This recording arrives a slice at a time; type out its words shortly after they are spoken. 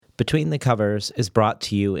Between the Covers is brought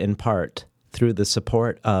to you in part through the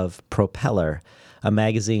support of Propeller, a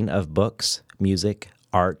magazine of books, music,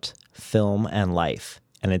 art, film, and life,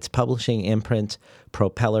 and its publishing imprint,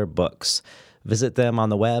 Propeller Books. Visit them on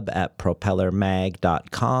the web at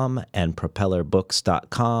propellermag.com and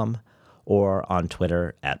propellerbooks.com or on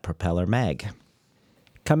Twitter at propellermag.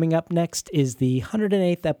 Coming up next is the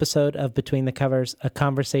 108th episode of Between the Covers, a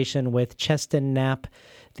conversation with Cheston Knapp,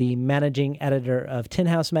 the managing editor of Tin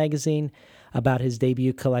House Magazine, about his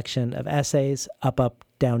debut collection of essays, Up, Up,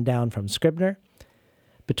 Down, Down from Scribner.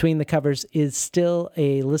 Between the Covers is still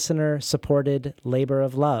a listener-supported labor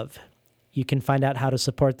of love. You can find out how to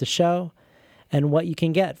support the show and what you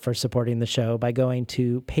can get for supporting the show by going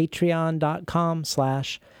to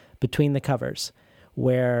patreon.com/betweenthecovers,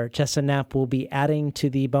 where Cheston Knapp will be adding to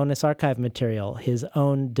the bonus archive material his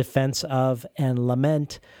own defense of and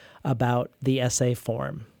lament about the essay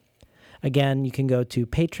form. Again, you can go to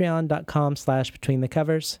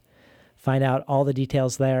patreon.com/betweenthecovers, find out all the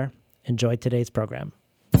details there. Enjoy today's program.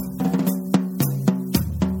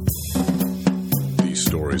 These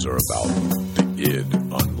stories are about the id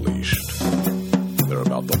unleashed. They're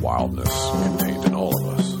about the wildness contained in all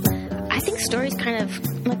of us. I think stories kind of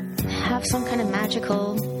have some kind of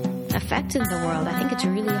magical effect in the world. I think it's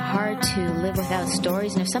really hard to live without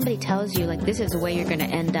stories, and if somebody tells you, this is the way you're going to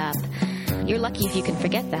end up, you're lucky if you can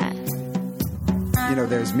forget that. You know,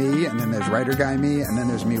 there's me, and then there's writer guy me, and then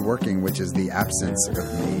there's me working, which is the absence of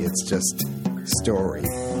me. It's just story.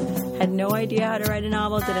 Had no idea how to write a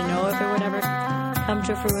novel, didn't know if it would ever come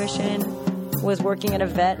to fruition. Was working at a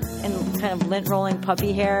vet and kind of lint rolling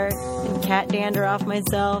puppy hair and cat dander off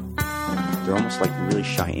myself. They're almost like really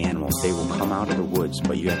shy animals. They will come out of the woods,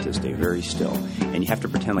 but you have to stay very still. And you have to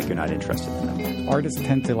pretend like you're not interested in them. Artists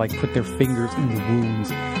tend to put their fingers in the wounds,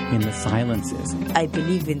 in the silences. I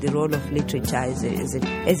believe in the role of literature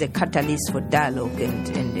as a catalyst for dialogue and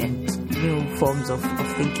new forms of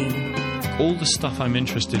thinking. All the stuff I'm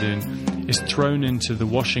interested in is thrown into the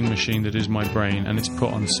washing machine that is my brain, and it's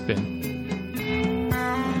put on spin.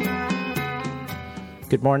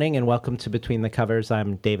 Good morning and welcome to Between the Covers.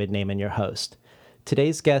 I'm David Naiman, your host.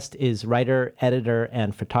 Today's guest is writer, editor,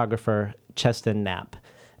 and photographer Cheston Knapp.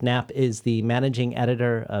 Knapp is the managing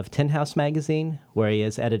editor of Tin House Magazine, where he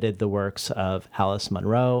has edited the works of Alice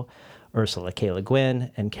Munro, Ursula K. Le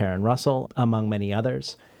Guin, and Karen Russell, among many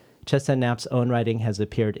others. Cheston Knapp's own writing has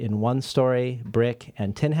appeared in One Story, Brick,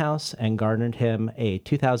 and Tin House, and garnered him a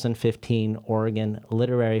 2015 Oregon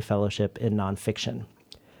Literary Fellowship in Nonfiction.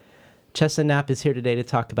 Cheston Knapp is here today to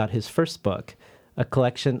talk about his first book, a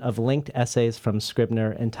collection of linked essays from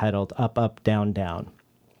Scribner entitled Up, Up, Down, Down,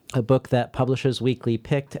 a book that Publishers Weekly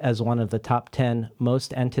picked as one of the top 10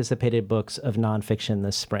 most anticipated books of nonfiction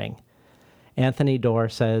this spring. Anthony Doerr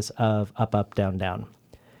says of Up, Up, Down, Down,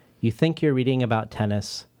 "You think you're reading about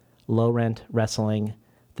tennis, low-rent wrestling,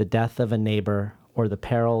 the death of a neighbor, or the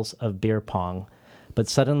perils of beer pong, but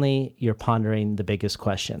suddenly you're pondering the biggest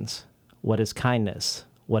questions. What is kindness?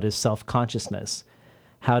 What is self-consciousness?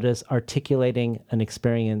 How does articulating an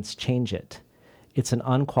experience change it? It's an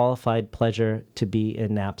unqualified pleasure to be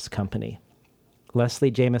in Knapp's company." Leslie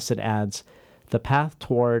Jamison adds, "The path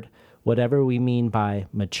toward whatever we mean by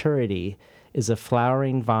maturity is a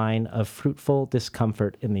flowering vine of fruitful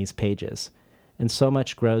discomfort in these pages, and so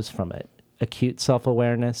much grows from it: acute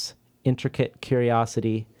self-awareness, intricate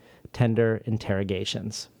curiosity, tender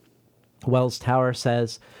interrogations." Wells Tower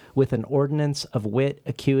says, "With an ordinance of wit,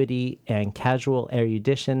 acuity, and casual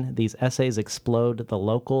erudition, these essays explode the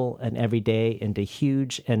local and everyday into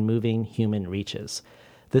huge and moving human reaches.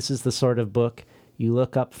 This is the sort of book you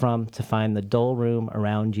look up from to find the dull room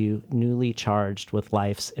around you newly charged with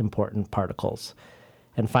life's important particles."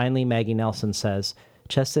 And finally, Maggie Nelson says,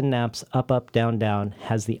 "Cheston Knapp's Up, Up, Down, Down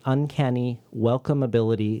has the uncanny, welcome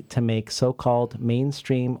ability to make so-called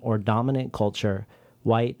mainstream or dominant culture,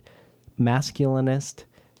 white, masculinist,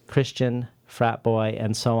 Christian, frat boy,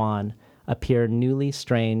 and so on, appear newly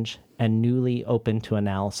strange and newly open to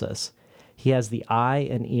analysis. He has the eye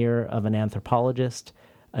and ear of an anthropologist,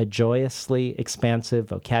 a joyously expansive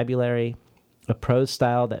vocabulary, a prose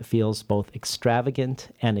style that feels both extravagant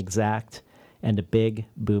and exact, and a big,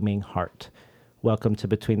 booming heart." Welcome to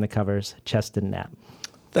Between the Covers, Cheston Knapp.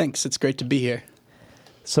 Thanks. It's great to be here.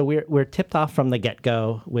 So we're tipped off from the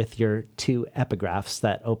get-go with your two epigraphs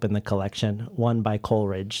that open the collection, one by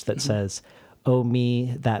Coleridge that says, "Oh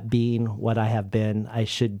me, that being what I have been, I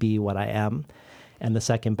should be what I am," and the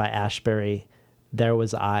second by Ashbery, "There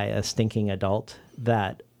was I, a stinking adult,"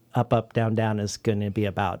 that Up, Up, Down, Down is going to be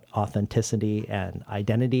about authenticity and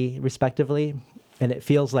identity, respectively. And it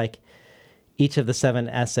feels like each of the 7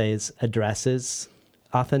 essays addresses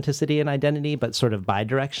authenticity and identity, but sort of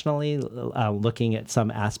bidirectionally, looking at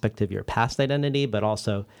some aspect of your past identity, but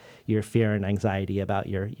also your fear and anxiety about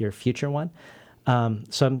your future one.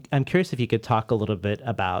 So I'm curious if you could talk a little bit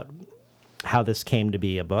about how this came to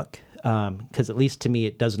be a book, because at least to me,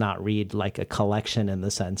 it does not read like a collection in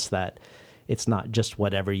the sense that it's not just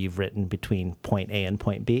whatever you've written between point A and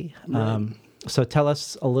point B. Right. So tell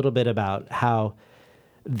us a little bit about how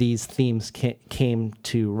these themes came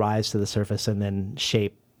to rise to the surface and then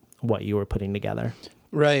shape what you were putting together.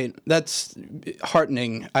 Right. That's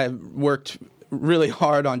heartening. I worked really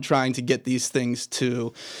hard on trying to get these things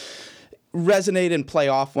to resonate and play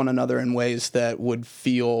off one another in ways that would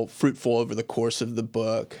feel fruitful over the course of the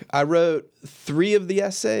book. I wrote 3 of the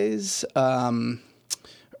essays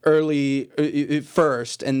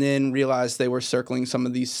first, and then realized they were circling some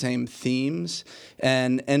of these same themes,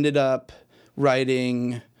 and ended up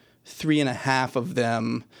writing 3.5 of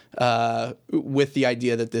them with the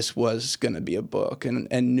idea that this was going to be a book, and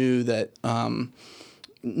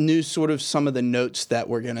knew sort of some of the notes that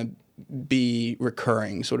were going to be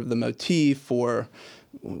recurring, sort of the motif, or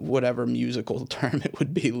whatever musical term it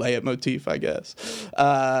would be, leitmotif, I guess.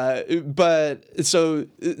 But so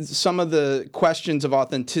some of the questions of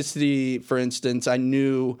authenticity, for instance, I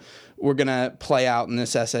knew were going to play out in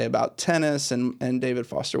this essay about tennis and David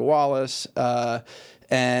Foster Wallace.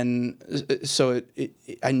 And so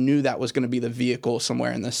I knew that was going to be the vehicle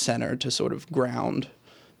somewhere in the center to sort of ground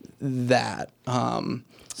that.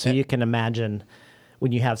 So you can imagine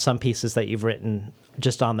when you have some pieces that you've written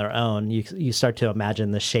just on their own, you start to imagine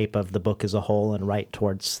the shape of the book as a whole and write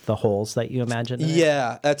towards the holes that you imagine.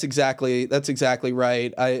 Yeah, that's exactly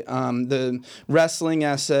right. The wrestling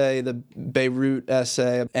essay, the Beirut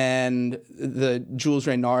essay, and the Jules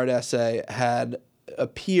Reynard essay had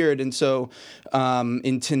appeared, and so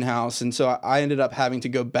in Tin House, and so I ended up having to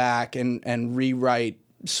go back and rewrite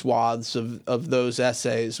swaths of those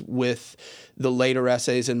essays with the later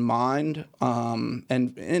essays in mind, and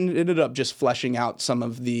ended up just fleshing out some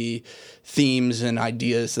of the themes and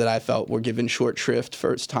ideas that I felt were given short shrift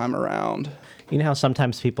first time around. You know how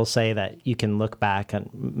sometimes people say that you can look back, and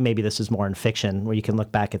maybe this is more in fiction, where you can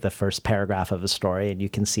look back at the first paragraph of a story and you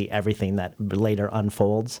can see everything that later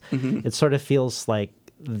unfolds. Mm-hmm. It sort of feels like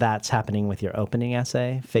that's happening with your opening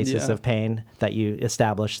essay, Faces of Pain, that you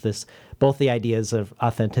establish this, both the ideas of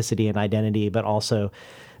authenticity and identity, but also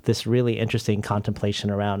this really interesting contemplation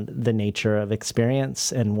around the nature of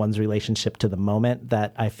experience and one's relationship to the moment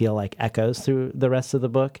that I feel like echoes through the rest of the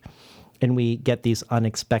book. And we get these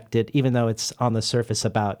unexpected, even though it's on the surface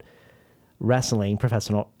about wrestling,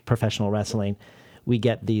 professional wrestling, we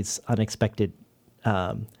get these unexpected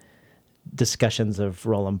discussions of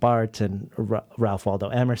Roland Barthes and Ralph Waldo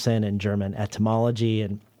Emerson and German etymology,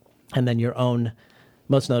 and then your own,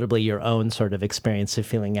 most notably your own sort of experience of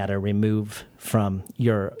feeling at a remove from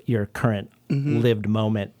your current lived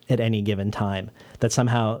moment at any given time, that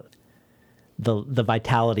somehow the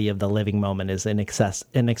vitality of the living moment is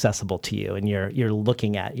inaccessible to you, and you're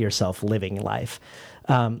looking at yourself living life.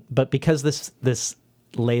 But because this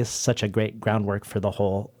lays such a great groundwork for the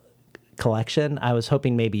whole collection, I was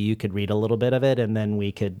hoping maybe you could read a little bit of it, and then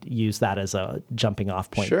we could use that as a jumping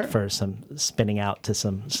off point for some spinning out to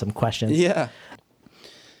some questions. Yeah.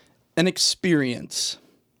 An experience.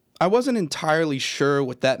 I wasn't entirely sure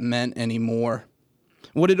what that meant anymore.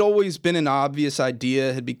 What had always been an obvious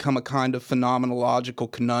idea had become a kind of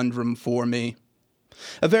phenomenological conundrum for me.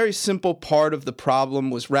 A very simple part of the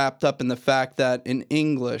problem was wrapped up in the fact that in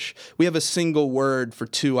English, we have a single word for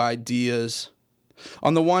 2 ideas.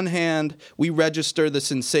 On the one hand, we register the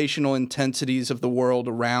sensational intensities of the world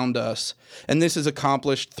around us, and this is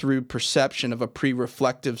accomplished through perception of a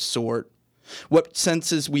pre-reflective sort. What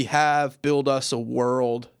senses we have build us a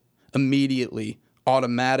world, immediately,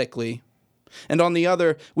 automatically. And on the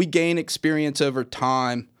other, we gain experience over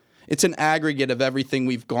time. It's an aggregate of everything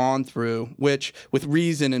we've gone through, which, with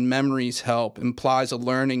reason and memory's help, implies a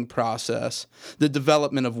learning process, the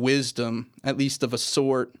development of wisdom, at least of a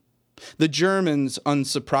sort. The Germans,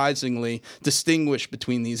 unsurprisingly, distinguish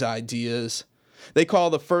between these ideas. They call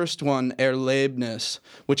the first one Erlebnis,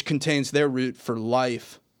 which contains their root for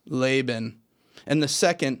life, Leben, and the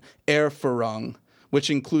second Erfahrung, which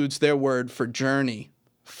includes their word for journey,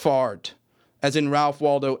 Fahrt, as in Ralph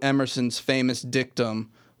Waldo Emerson's famous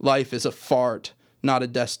dictum, life is a fart, not a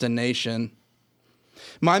destination.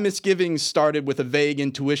 My misgivings started with a vague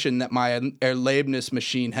intuition that my Erlebnis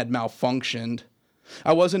machine had malfunctioned.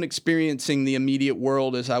 I wasn't experiencing the immediate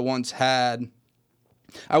world as I once had.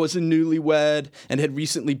 I was a newlywed and had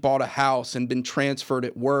recently bought a house and been transferred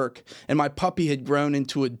at work, and my puppy had grown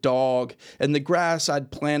into a dog, and the grass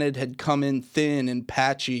I'd planted had come in thin and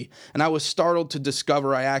patchy, and I was startled to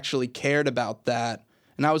discover I actually cared about that.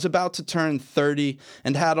 And I was about to turn 30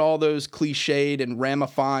 and had all those cliched and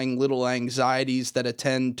ramifying little anxieties that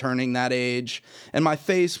attend turning that age, and my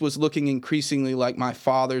face was looking increasingly like my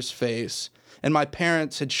father's face. And my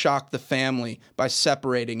parents had shocked the family by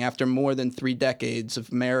separating after more than 3 decades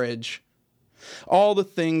of marriage. All the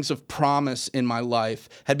things of promise in my life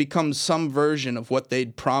had become some version of what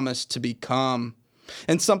they'd promised to become.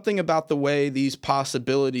 And something about the way these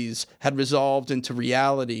possibilities had resolved into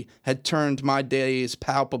reality had turned my days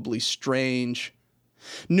palpably strange.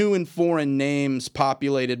 New and foreign names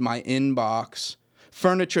populated my inbox.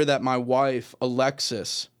 Furniture that my wife,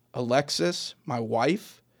 Alexis, my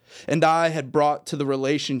wife? And I had brought to the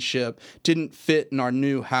relationship didn't fit in our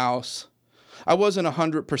new house. I wasn't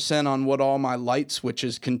 100% on what all my light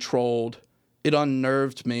switches controlled. It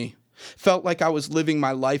unnerved me. Felt like I was living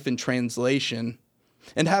my life in translation.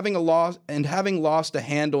 And having lost a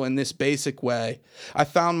handle in this basic way, I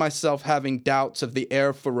found myself having doubts of the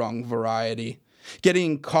Erfahrung variety,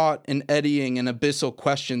 getting caught in eddying and abyssal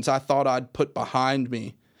questions I thought I'd put behind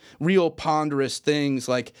me. Real ponderous things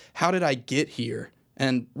like, how did I get here?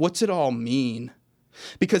 And what's it all mean?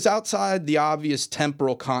 Because outside the obvious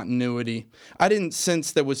temporal continuity, I didn't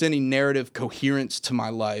sense there was any narrative coherence to my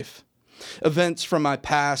life. Events from my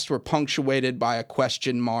past were punctuated by a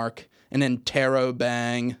question mark, an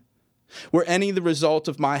interrobang. Were any the result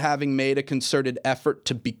of my having made a concerted effort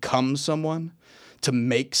to become someone? To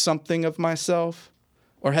make something of myself?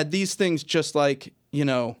 Or had these things just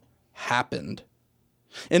happened?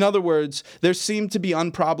 In other words, there seemed to be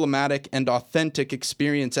unproblematic and authentic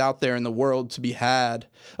experience out there in the world to be had,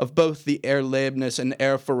 of both the Erlebnis and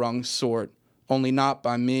Erfahrung sort, only not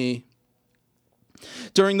by me.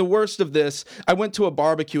 During the worst of this, I went to a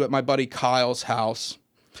barbecue at my buddy Kyle's house.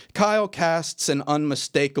 Kyle casts an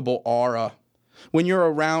unmistakable aura. When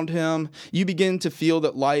you're around him, you begin to feel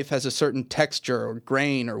that life has a certain texture or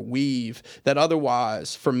grain or weave that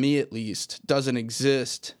otherwise, for me at least, doesn't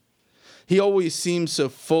exist. He always seems so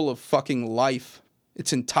full of fucking life.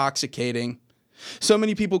 It's intoxicating. So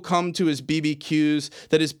many people come to his BBQs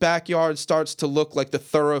that his backyard starts to look like the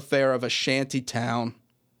thoroughfare of a shanty town.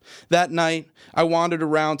 That night, I wandered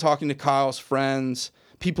around talking to Kyle's friends,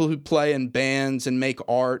 people who play in bands and make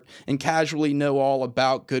art and casually know all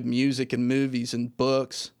about good music and movies and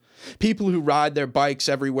books. People who ride their bikes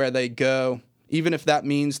everywhere they go, even if that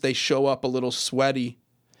means they show up a little sweaty.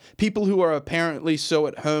 People who are apparently so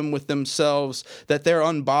at home with themselves that they're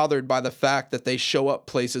unbothered by the fact that they show up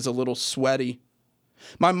places a little sweaty.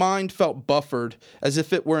 My mind felt buffered, as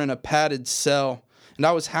if it were in a padded cell, and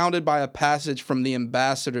I was hounded by a passage from The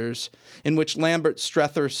Ambassadors, in which Lambert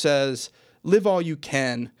Strether says, "Live all you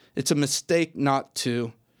can. It's a mistake not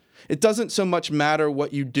to. It doesn't so much matter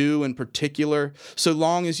what you do in particular, so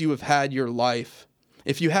long as you have had your life.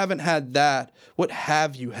 If you haven't had that, what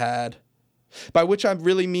have you had?" By which I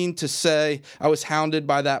really mean to say I was hounded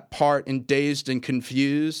by that part in Dazed and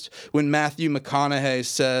Confused when Matthew McConaughey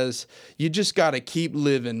says, "You just gotta keep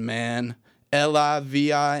living, man.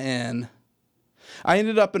 Livin." I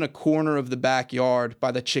ended up in a corner of the backyard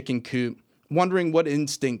by the chicken coop, wondering what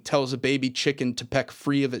instinct tells a baby chicken to peck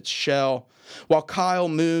free of its shell, while Kyle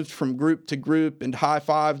moved from group to group and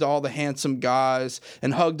high-fived all the handsome guys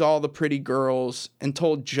and hugged all the pretty girls and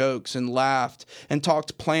told jokes and laughed and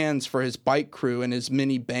talked plans for his bike crew and his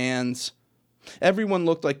mini bands. Everyone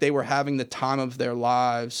looked like they were having the time of their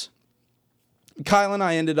lives. Kyle and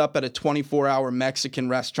I ended up at a 24-hour Mexican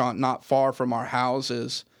restaurant not far from our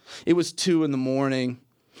houses. It was 2 a.m.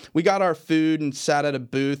 We got our food and sat at a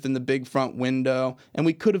booth in the big front window, and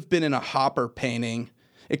we could have been in a Hopper painting,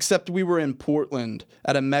 except we were in Portland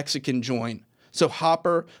at a Mexican joint, so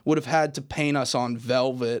Hopper would have had to paint us on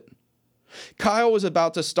velvet. Kyle was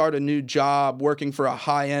about to start a new job working for a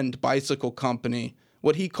high-end bicycle company,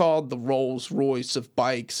 what he called the Rolls-Royce of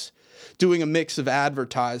bikes, doing a mix of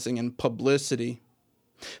advertising and publicity.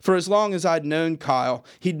 For as long as I'd known Kyle,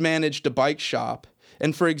 he'd managed a bike shop,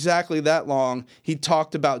 and for exactly that long, he'd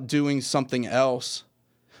talked about doing something else.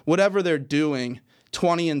 Whatever they're doing,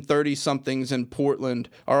 20 and 30-somethings in Portland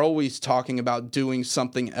are always talking about doing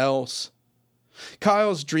something else.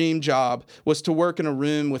 Kyle's dream job was to work in a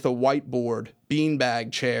room with a whiteboard,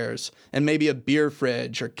 beanbag chairs, and maybe a beer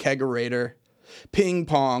fridge or kegerator, ping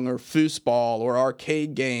pong or foosball or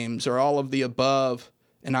arcade games or all of the above,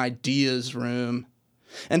 an ideas room.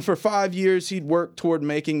 And for 5 years he'd worked toward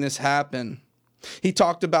making this happen. He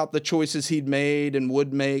talked about the choices he'd made and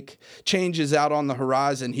would make, changes out on the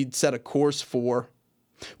horizon he'd set a course for.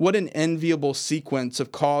 What an enviable sequence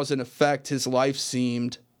of cause and effect his life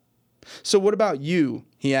seemed. "So what about you?"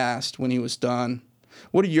 he asked when he was done.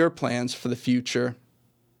 "What are your plans for the future?"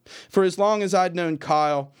 For as long as I'd known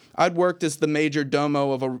Kyle, I'd worked as the major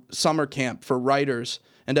domo of a summer camp for writers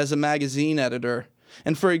and as a magazine editor,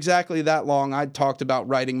 and for exactly that long I'd talked about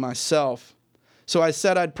writing myself. So I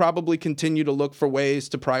said I'd probably continue to look for ways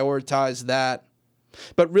to prioritize that.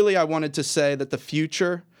 But really I wanted to say that the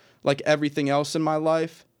future, like everything else in my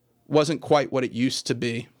life, wasn't quite what it used to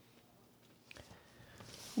be.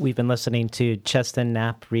 We've been listening to Cheston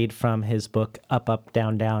Knapp read from his book, Up, Up,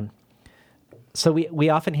 Down, Down. So we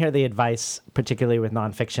often hear the advice, particularly with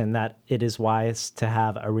nonfiction, that it is wise to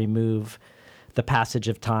have a remove the passage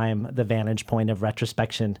of time, the vantage point of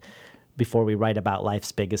retrospection before we write about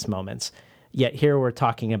life's biggest moments. Yet here we're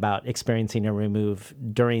talking about experiencing a remove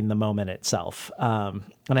during the moment itself. And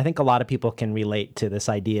I think a lot of people can relate to this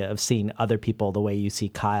idea of seeing other people the way you see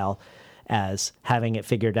Kyle, as having it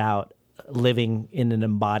figured out, living in an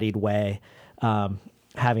embodied way,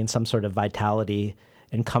 having some sort of vitality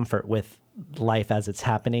and comfort with life as it's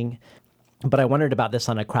happening. But I wondered about this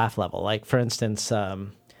on a craft level. Like, for instance,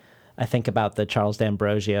 I think about the Charles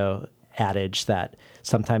D'Ambrosio adage that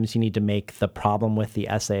sometimes you need to make the problem with the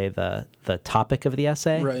essay the topic of the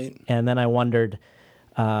essay. Right. And then I wondered,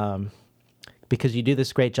 because you do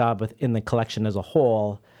this great job in the collection as a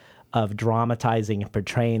whole of dramatizing and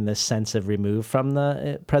portraying this sense of remove from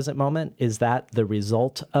the present moment, is that the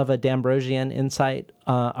result of a D'Ambrosian insight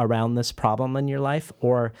around this problem in your life?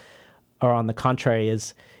 Or on the contrary,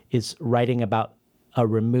 is writing about a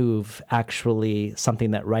remove actually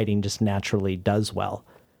something that writing just naturally does well?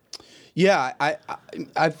 Yeah,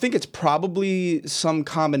 I think it's probably some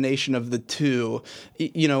combination of the two.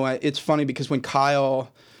 You know, it's funny because when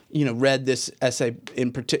Kyle, read this essay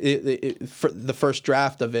in for the first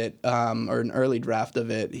draft of it, or an early draft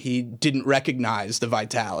of it, he didn't recognize the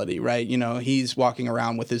vitality, right? He's walking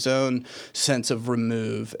around with his own sense of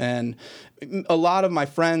remove. And a lot of my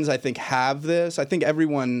friends, I think, have this. I think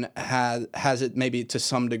everyone has it maybe to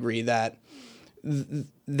some degree, that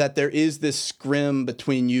there is this scrim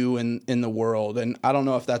between you and in the world. And I don't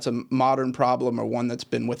know if that's a modern problem or one that's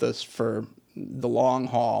been with us for the long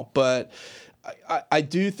haul. But I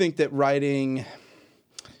do think that writing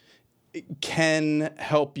can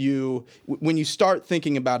help you. When you start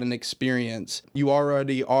thinking about an experience, you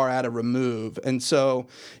already are at a remove. And so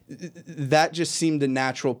that just seemed a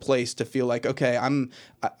natural place to feel like, okay, I'm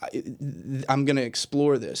going to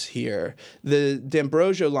explore this here. The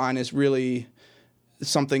D'Ambrosio line is really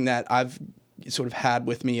something that I've sort of had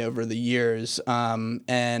with me over the years,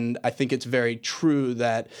 and I think it's very true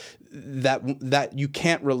that you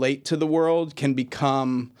can't relate to the world can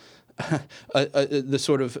become the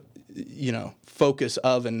sort of focus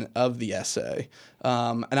of the essay,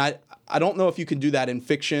 and I don't know if you can do that in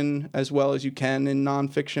fiction as well as you can in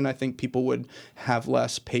nonfiction. I think people would have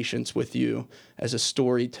less patience with you as a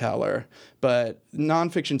storyteller, but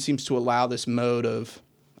nonfiction seems to allow this mode of,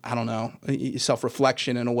 I don't know,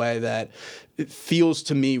 self-reflection in a way that it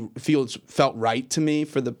felt right to me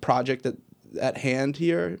for the project at hand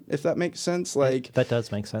here, if that makes sense. Like, that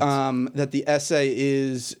does make sense. That the essay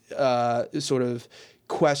is sort of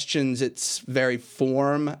questions its very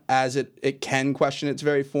form as it can question its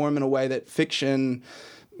very form in a way that fiction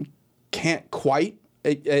can't quite.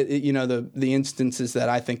 The instances that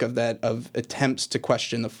I think of of attempts to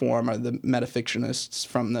question the form are the metafictionists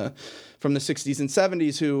from the 60s and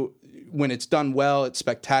 70s, who, when it's done well, it's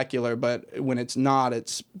spectacular, but when it's not,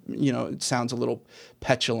 it's, it sounds a little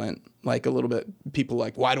petulant, like a little bit, people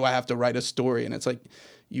like, why do I have to write a story? And it's like,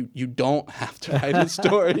 you don't have to write a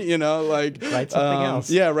story, like write something else.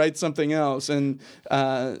 Yeah, write something else. And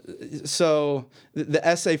so the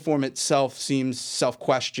essay form itself seems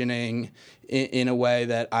self-questioning in a way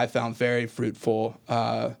that I found very fruitful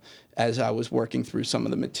as I was working through some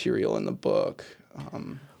of the material in the book.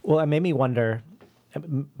 Well, it made me wonder,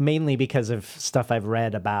 mainly because of stuff I've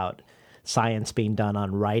read about science being done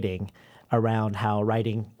on writing, around how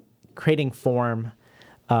creating form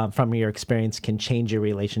from your experience can change your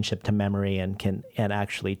relationship to memory and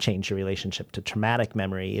actually change your relationship to traumatic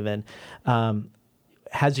memory even.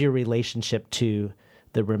 Has your relationship to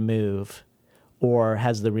the remove, or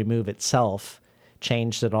has the remove itself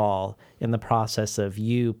changed at all in the process of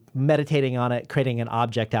you meditating on it, creating an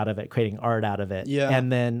object out of it, creating art out of it,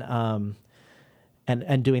 and then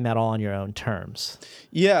and doing that all on your own terms?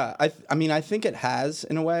 Yeah, I mean, I think it has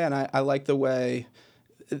in a way, and I like the way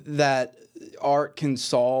that art can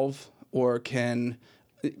solve or can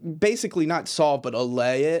basically not solve, but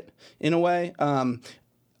allay it in a way.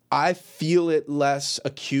 I feel it less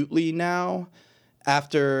acutely now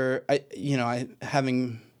after I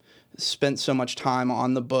having spent so much time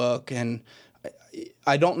on the book, and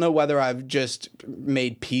I don't know whether I've just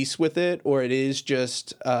made peace with it or it is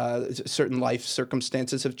just certain life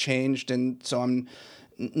circumstances have changed, and so I'm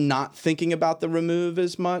not thinking about the remove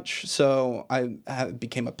as much. So I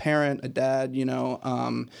became a parent, a dad,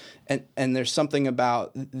 and there's something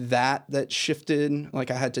about that shifted.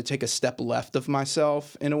 Like I had to take a step left of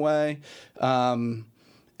myself in a way,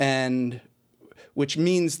 and which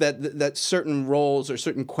means that certain roles or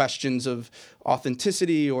certain questions of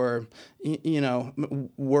authenticity or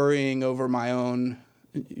worrying over my own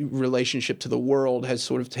relationship to the world has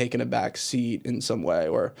sort of taken a back seat in some way,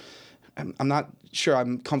 or I'm not sure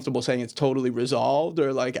I'm comfortable saying it's totally resolved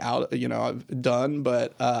or like out, I've done,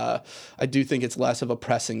 but I do think it's less of a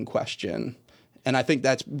pressing question. And I think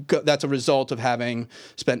that's a result of having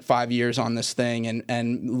spent 5 years on this thing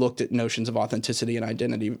and looked at notions of authenticity and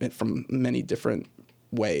identity from many different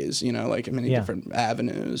ways, like many different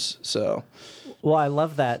avenues. So, well, I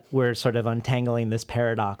love that we're sort of untangling this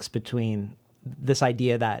paradox between this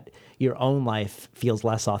idea that your own life feels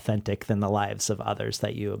less authentic than the lives of others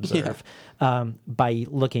that you observe by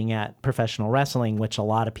looking at professional wrestling, which a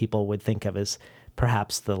lot of people would think of as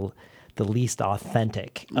perhaps the least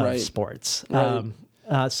authentic of sports. Right.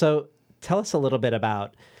 So tell us a little bit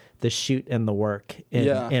about the shoot and the work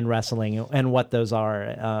in wrestling and what those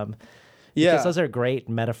are. Because those are great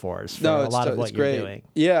metaphors for a lot of what you're doing.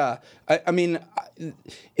 Yeah. I mean,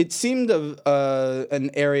 it seemed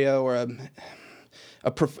an area or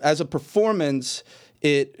as a performance,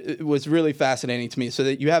 it was really fascinating to me. So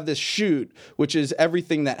that you have this shoot, which is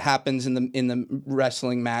everything that happens in the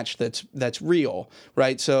wrestling match that's real,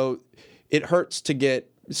 right? So it hurts to get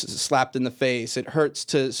slapped in the face. It hurts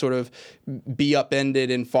to sort of be upended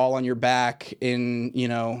and fall on your back.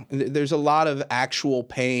 There's a lot of actual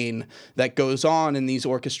pain that goes on in these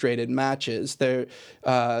orchestrated matches. They're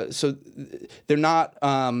not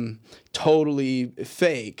totally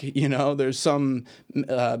fake. There's some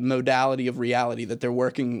modality of reality that they're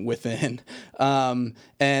working within,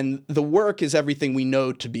 and the work is everything we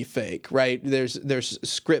know to be fake. Right? There's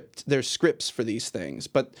scripts for these things,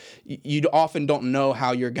 but you often don't know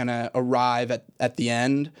how you're gonna arrive at the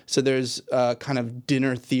end. So there's kind of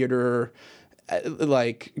dinner theater,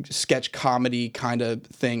 like sketch comedy kind of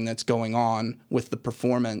thing that's going on with the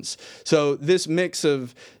performance. So this mix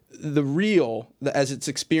of the real as it's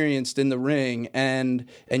experienced in the ring and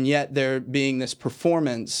yet there being this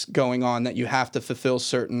performance going on that you have to fulfill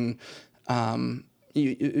certain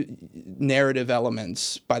narrative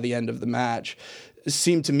elements by the end of the match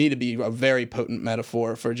seemed to me to be a very potent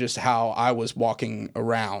metaphor for just how I was walking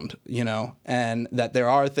around, and that there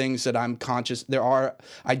are things that I'm conscious, there are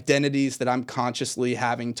identities that I'm consciously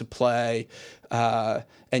having to play,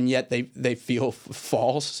 and yet they feel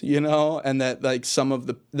false, and that like some of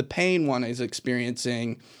the pain one is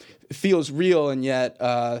experiencing feels real, and yet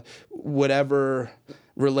whatever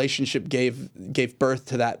relationship gave birth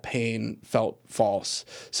to that pain felt false.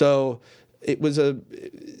 So it was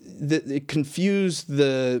it confused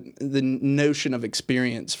the notion of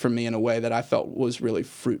experience for me in a way that I felt was really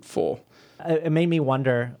fruitful. It made me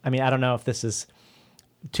wonder, I mean, I don't know if this is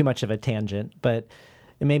too much of a tangent, but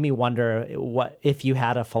it made me wonder what if you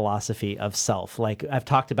had a philosophy of self. Like I've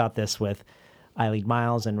talked about this with Eileen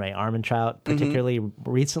Miles and Ray Armantrout, particularly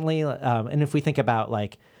recently. And if we think about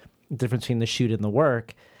like the difference between the shoot and the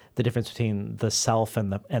work, the difference between the self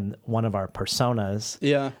and one of our personas.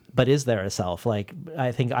 Yeah. But is there a self? Like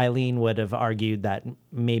I think Eileen would have argued that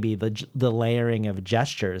maybe the layering of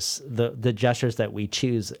gestures, the gestures that we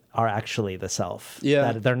choose are actually the self.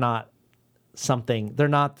 Yeah. That they're not something. They're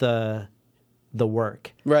not the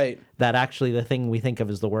work. Right. That actually the thing we think of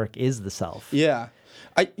as the work is the self. Yeah.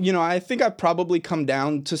 I think I've probably come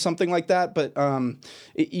down to something like that, but,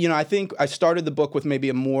 I think I started the book with maybe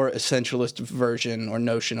a more essentialist version or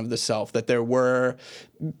notion of the self, that there were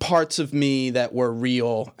parts of me that were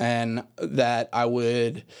real and that I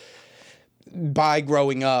would, by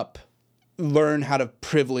growing up, learn how to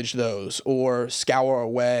privilege those or scour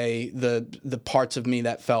away the parts of me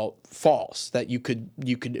that felt false, that you could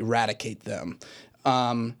eradicate them.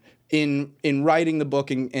 In writing the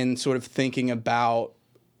book and sort of thinking about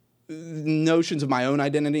notions of my own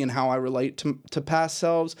identity and how I relate to past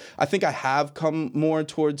selves, I think I have come more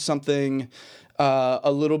towards something a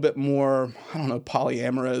little bit more, I don't know,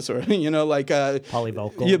 polyamorous or, like...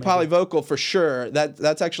 polyvocal. Yeah, polyvocal for sure.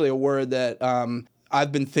 That's actually a word that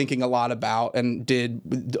I've been thinking a lot about and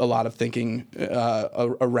did a lot of thinking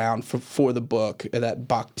around for the book, that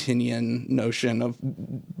Bakhtinian notion of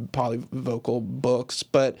polyvocal books.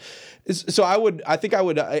 But so I think I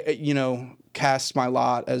would cast my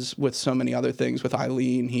lot, as with so many other things, with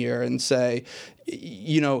Eileen here, and say,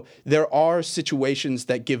 there are situations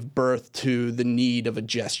that give birth to the need of a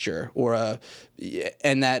gesture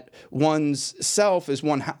and that one's self is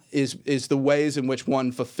the ways in which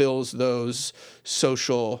one fulfills those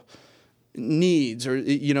social needs, or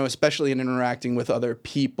especially in interacting with other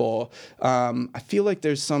people. I feel like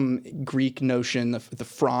there's some Greek notion of the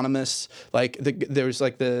phronimos, like there's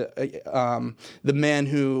like the man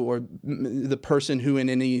who, or the person who in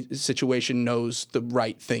any situation knows the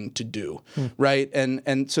right thing to do, right?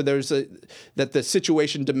 And so there's that the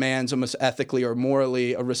situation demands almost ethically or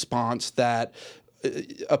morally a response that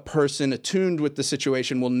a person attuned with the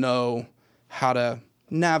situation will know how to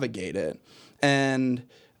navigate it. And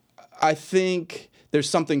I think there's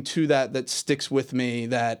something to that sticks with me,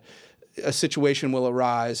 that a situation will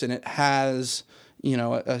arise and it has,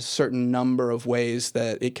 a certain number of ways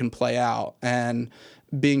that it can play out. And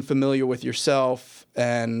being familiar with yourself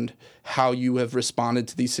and how you have responded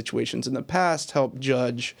to these situations in the past help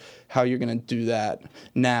judge how you're going to do that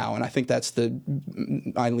now. And I think that's the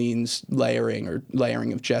Eileen's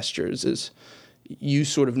layering of gestures, is you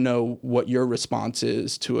sort of know what your response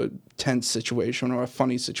is to a tense situation or a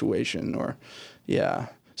funny situation,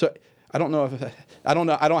 So I don't know. I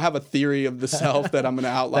don't have a theory of the self that I'm going to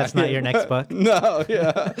outline. That's not your next book? No,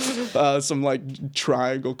 yeah. Some like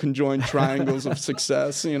conjoined triangles of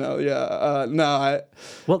success, no.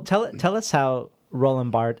 Well, tell us how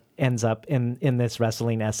Roland Barthes ends up in this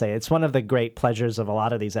wrestling essay. It's one of the great pleasures of a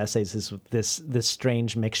lot of these essays, is this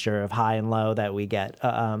strange mixture of high and low that we get.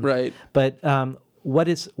 Right. But what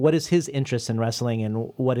is his interest in wrestling,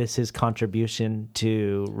 and what is his contribution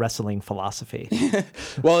to wrestling philosophy?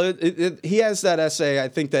 Well, he has that essay. I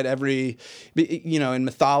think that every, in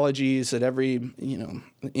mythologies, that every,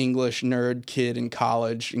 English nerd kid in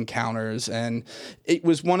college encounters. And it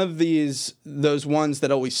was one of those ones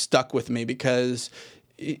that always stuck with me, because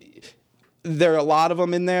there are a lot of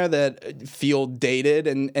them in there that feel dated.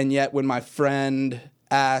 And yet when my friend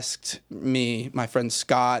asked me, my friend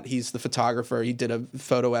Scott, he's the photographer, he did a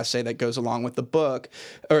photo essay that goes along with the book,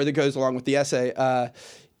 or that goes along with the essay.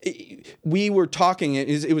 We were talking,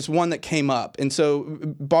 it was one that came up. And so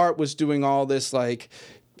Bart was doing all this, like,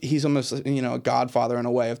 he's almost, a godfather in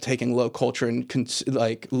a way of taking low culture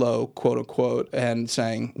and low, quote unquote, and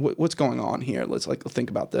saying, what's going on here? Let's think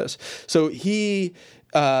about this. So he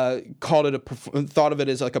called it thought of it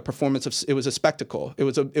as like a performance it was a spectacle. It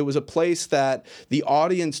was a place that the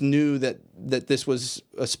audience knew that this was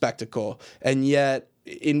a spectacle, and yet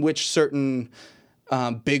in which certain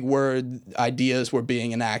big word ideas were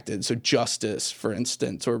being enacted. So justice, for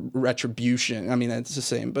instance, or retribution. I mean, it's the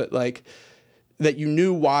same, but like, that you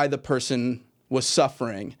knew why the person was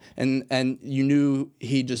suffering, and you knew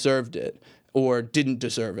he deserved it or didn't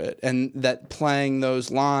deserve it, and that playing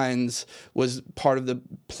those lines was part of the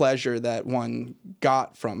pleasure that one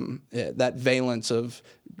got from it. That valence of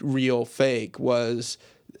real fake was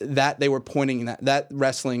that they were pointing that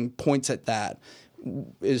wrestling points at that.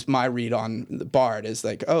 Is my read on the Bard, is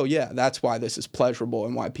like, oh yeah, that's why this is pleasurable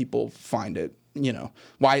and why people find it,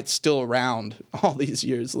 why it's still around all these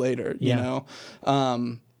years later,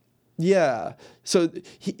 Yeah. So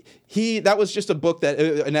he that was just a book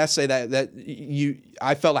an essay that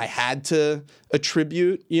I felt I had to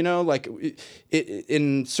attribute, like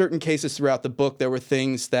in certain cases throughout the book, there were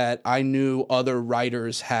things that I knew other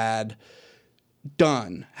writers had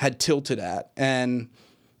tilted at. And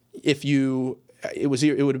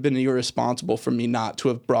it would have been irresponsible for me not to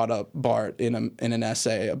have brought up Bart in an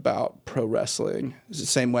essay about pro wrestling. It's the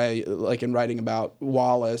same way, like in writing about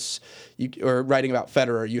Wallace, or writing about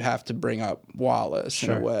Federer, you have to bring up Wallace in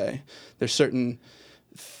a way. There's certain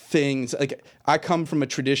things, like I come from a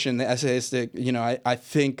tradition, the essayistic. I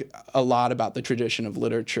think a lot about the tradition of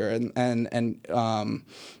literature and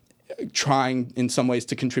trying in some ways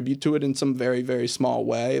to contribute to it in some very, very small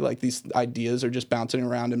way. Like these ideas are just bouncing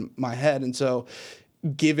around in my head. And so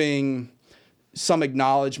giving some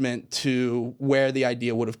acknowledgement to where the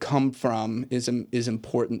idea would have come from is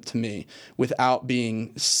important to me, without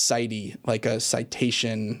being citey, like a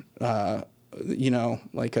citation,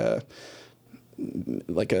 like a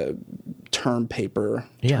term paper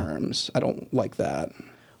terms. I don't like that.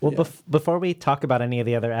 Well, before we talk about any of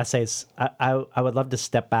the other essays, I would love to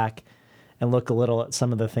step back and look a little at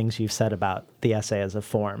some of the things you've said about the essay as a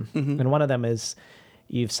form. Mm-hmm. And one of them is,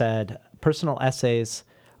 you've said personal essays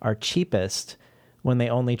are cheapest when they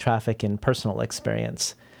only traffic in personal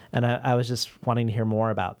experience. And I was just wanting to hear more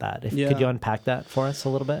about that. Could you unpack that for us a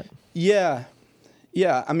little bit? Yeah.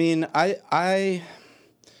 I mean, I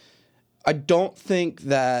don't think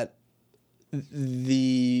that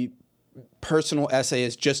the personal essay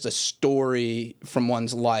is just a story from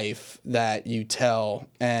one's life that you tell,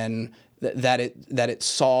 and that it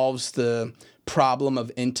solves the problem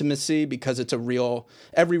of intimacy, because it's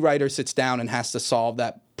every writer sits down and has to solve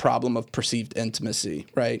that problem of perceived intimacy,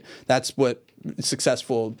 right? That's what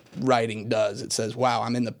successful writing does. It says, wow,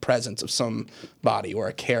 I'm in the presence of somebody or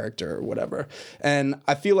a character or whatever. And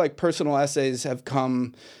I feel like personal essays have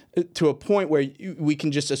come to a point where we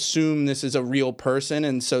can just assume this is a real person,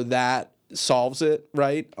 and so that solves it,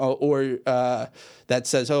 right? Or that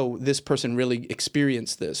says, oh, this person really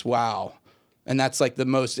experienced this. Wow. And that's like the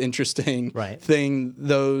most interesting thing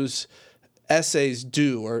those essays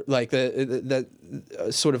do, or like that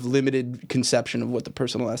sort of limited conception of what the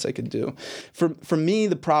personal essay could do. For me,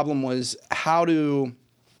 the problem was how to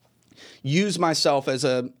use myself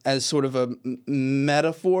as sort of a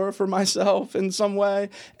metaphor for myself in some way,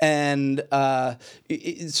 and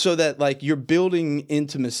so that like you're building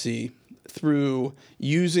intimacy through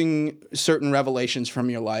using certain revelations from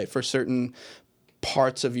your life or certain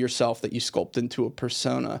parts of yourself that you sculpt into a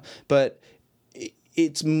persona. But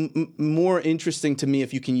it's more interesting to me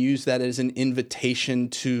if you can use that as an invitation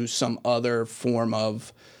to some other form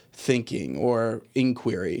of thinking or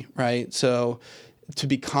inquiry, right? So to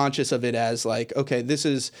be conscious of it as like, okay,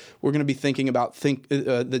 we're going to be thinking about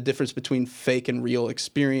the difference between fake and real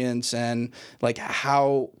experience, and like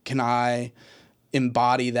how can I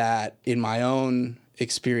embody that in my own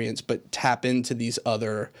experience, but tap into these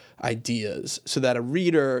other ideas, so that a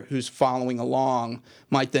reader who's following along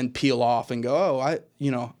might then peel off and go, oh,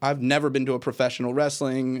 I've never been to a professional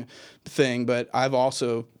wrestling thing, but I've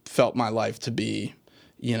also felt my life to be,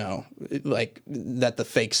 like that the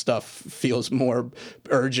fake stuff feels more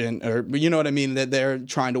urgent, or, you know what I mean? That they're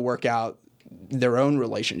trying to work out their own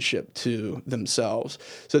relationship to themselves.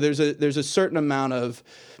 So there's a certain amount of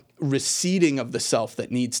receding of the self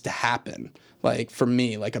that needs to happen. Like for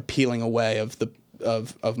me, like a peeling away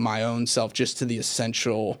of my own self just to the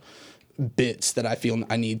essential bits that I feel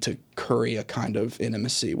I need to curry a kind of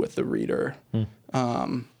intimacy with the reader.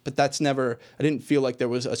 But I didn't feel like there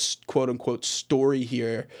was a quote unquote story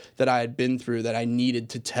here that I had been through that I needed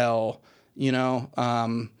to tell,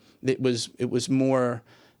 it was more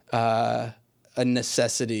a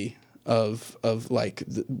necessity of like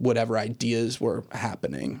whatever ideas were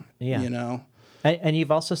happening, And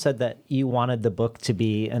you've also said that you wanted the book to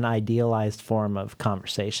be an idealized form of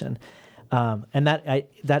conversation. And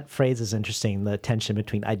that phrase is interesting, the tension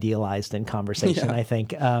between idealized and conversation. Yeah. I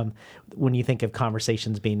think when you think of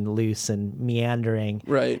conversations being loose and meandering,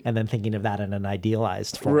 right, and then thinking of that in an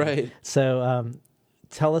idealized form. Right. So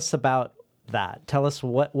tell us about that. Tell us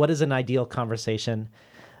what is an ideal conversation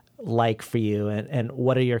like for you, and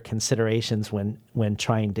what are your considerations when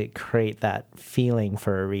trying to create that feeling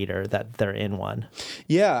for a reader that they're in one?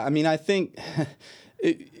 Yeah, I mean, I think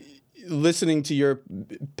listening to your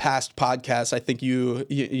past podcasts, I think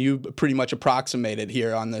you pretty much approximated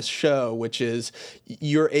here on this show, which is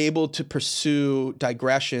you're able to pursue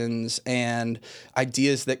digressions and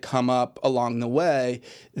ideas that come up along the way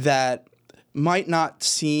that might not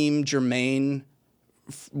seem germane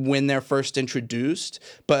when they're first introduced,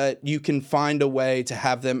 but you can find a way to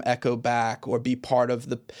have them echo back or be part of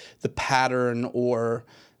the pattern or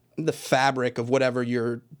the fabric of whatever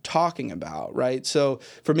you're talking about, right? So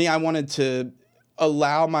for me, I wanted to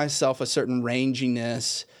allow myself a certain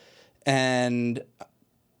ranginess and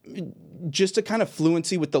just a kind of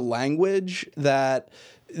fluency with the language that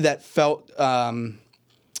felt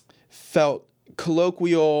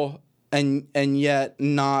colloquial and yet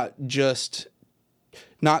not just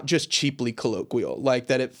cheaply colloquial, like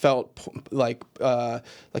that it felt like a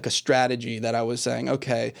strategy that I was saying,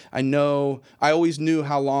 okay, I always knew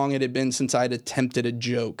how long it had been since I'd attempted a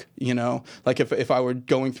joke, like if I were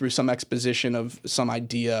going through some exposition of some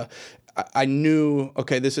idea, I knew,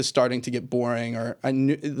 okay, this is starting to get boring, or I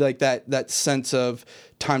knew like that sense of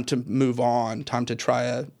time to move on, time to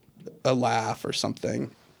try a laugh or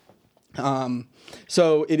something.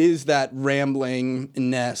 So it is that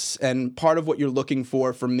ramblingness, and part of what you're looking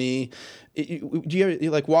for me,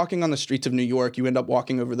 like walking on the streets of New York, you end up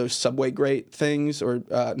walking over those subway grate things, or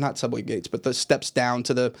not subway gates, but the steps down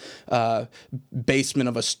to the basement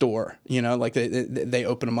of a store, like they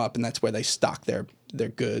open them up and that's where they stock their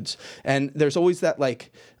goods. And there's always that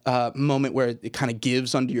like moment where it kind of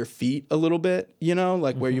gives under your feet a little bit,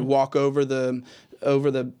 like where you walk over the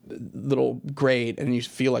over the little grade and you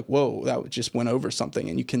feel like, whoa, that just went over something,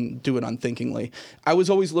 and you can do it unthinkingly. I was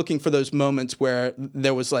always looking for those moments where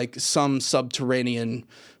there was like some subterranean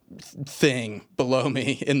thing below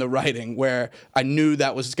me in the writing where I knew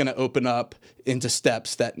that was going to open up into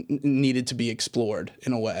steps that needed to be explored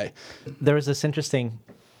in a way. There was this interesting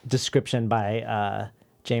description by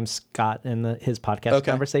James Scott in his podcast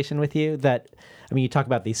conversation with you that, I mean, you talk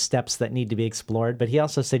about these steps that need to be explored, but he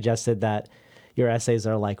also suggested that your essays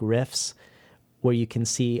are like riffs where you can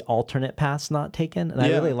see alternate paths not taken. And I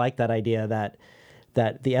really like that idea that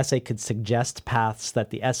the essay could suggest paths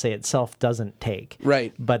that the essay itself doesn't take,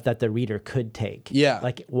 right? But that the reader could take,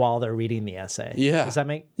 like while they're reading the essay. Yeah, does that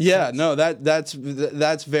make sense? No,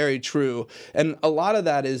 that's very true, and a lot of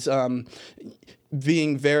that is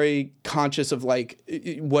being very conscious of like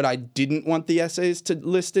what I didn't want the essays to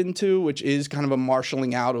list into, which is kind of a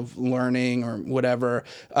marshaling out of learning or whatever.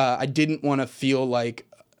 I didn't want to feel like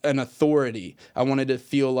an authority. I wanted to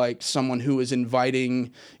feel like someone who was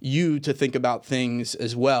inviting you to think about things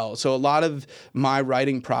as well. So a lot of my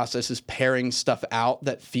writing process is paring stuff out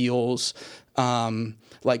that feels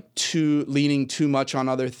like leaning too much on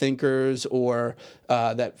other thinkers, or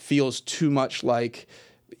that feels too much like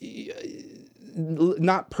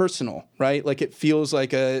not personal, right? Like it feels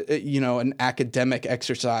like an academic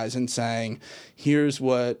exercise in saying, here's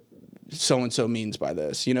what so-and-so means by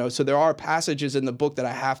this, So there are passages in the book that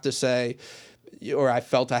I have to say, or I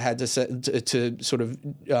felt I had to say, to sort of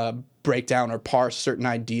break down or parse certain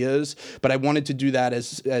ideas, but I wanted to do that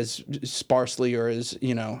as sparsely or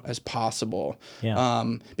as possible.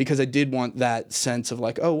 Because I did want that sense of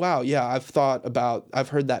like, oh wow, yeah, I've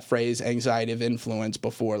heard that phrase anxiety of influence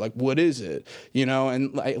before. Like, what is it?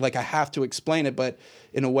 And like I have to explain it, but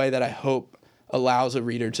in a way that I hope allows a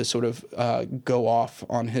reader to sort of go off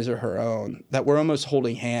on his or her own, that we're almost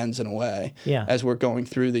holding hands in a way as we're going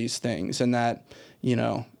through these things, and that,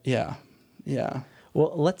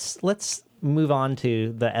 Well, let's move on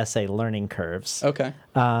to the essay Learning Curves. Okay.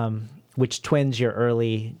 Which twins your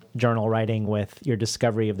early journal writing with your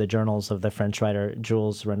discovery of the journals of the French writer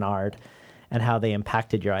Jules Renard and how they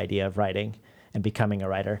impacted your idea of writing and becoming a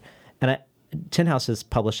writer. And Tin House is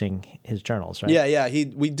publishing his journals, right? Yeah.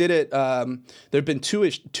 We did it. There have been two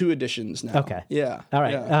editions now. Okay. Yeah. All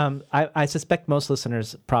right. Yeah. I suspect most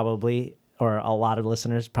listeners probably, or a lot of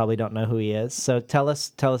listeners probably don't know who he is. So tell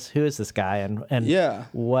us who is this guy and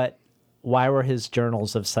why were his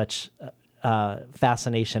journals of such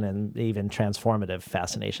fascination and even transformative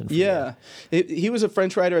fascination for you? He was a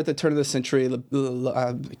French writer at the turn of the century.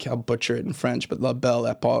 I'll butcher it in French, but La Belle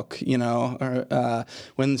Époque,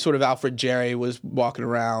 when sort of Alfred Jarry was walking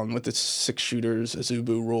around with his 6-shooters,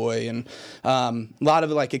 Azubu Roy, and a lot of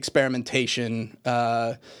like experimentation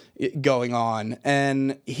going on.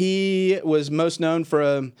 And he was most known for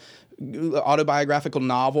a autobiographical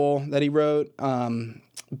novel that he wrote,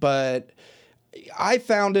 but I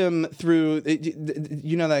found him through,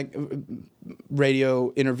 that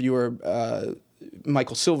radio interviewer,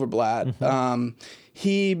 Michael Silverblatt. Mm-hmm.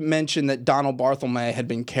 He mentioned that Donald Barthelme had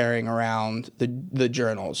been carrying around the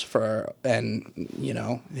journals he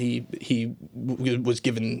was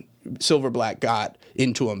given, Silverblatt got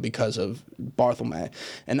into them because of Barthelme.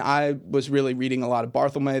 And I was really reading a lot of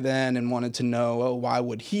Barthelme then and wanted to know, why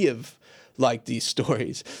would he have like these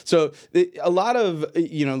stories? So a lot of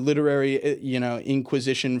literary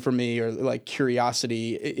inquisition for me, or like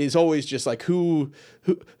curiosity, is always just like who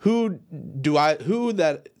are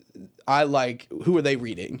they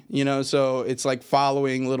reading, so it's like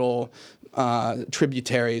following little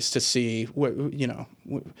tributaries to see what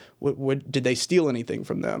did they steal anything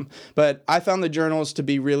from them. But I found the journals to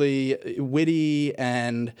be really witty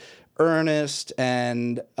and earnest,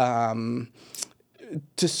 and to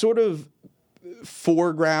sort of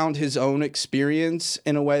foreground his own experience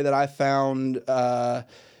in a way that I found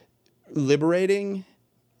liberating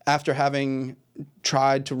after having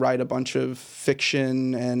tried to write a bunch of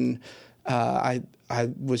fiction, and it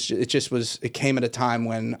came at a time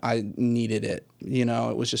when I needed it.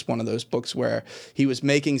 It was just one of those books where he was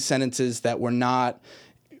making sentences that were not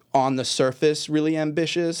on the surface really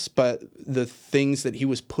ambitious, but the things that he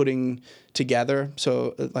was putting together,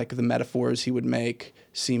 so like the metaphors he would make,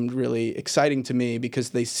 seemed really exciting to me because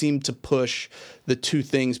they seemed to push the two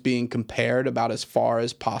things being compared about as far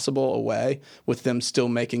as possible away, with them still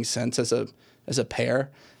making sense as a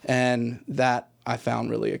pair, and that I found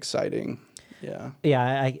really exciting.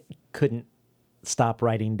 I couldn't stop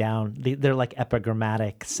writing down. They're like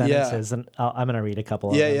epigrammatic sentences, and I'm going to read a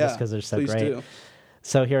couple of them just because they're so Please great. Do.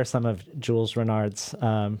 So here are some of Jules Renard's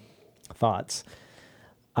thoughts.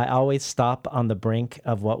 I always stop on the brink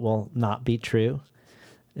of what will not be true,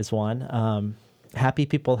 is one. Happy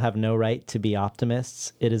people have no right to be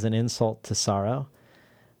optimists. It is an insult to sorrow.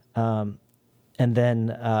 And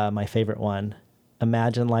then my favorite one,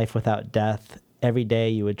 imagine life without death. Every day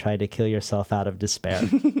you would try to kill yourself out of despair.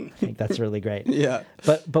 I think that's really great. Yeah.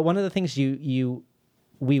 But one of the things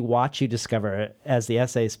we watch you discover as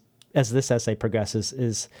this essay progresses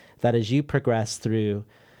is that as you progress through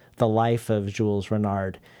the life of Jules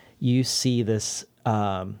Renard, you see this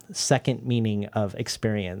second meaning of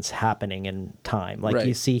experience happening in time. Like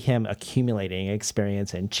you see him accumulating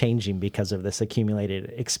experience and changing because of this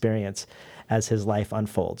accumulated experience as his life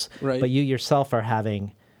unfolds. Right. But you yourself are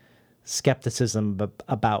having skepticism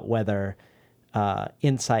about whether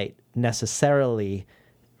insight necessarily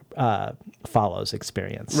follows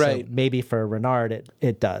experience. Right. So maybe for Renard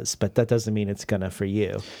it does, but that doesn't mean it's gonna for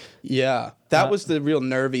you. Yeah, that was the real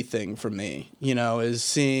nervy thing for me, is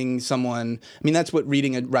seeing someone. I mean, that's what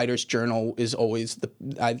reading a writer's journal is always,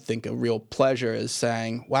 I think, a real pleasure, is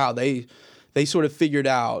saying, wow, they sort of figured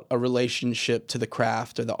out a relationship to the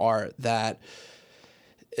craft or the art that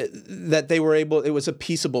they were able. It was a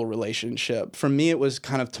peaceable relationship. For me, it was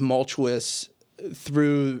kind of tumultuous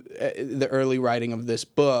through the early writing of this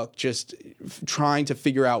book, just trying to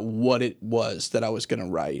figure out what it was that I was going to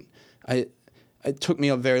write. It took me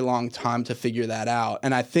a very long time to figure that out.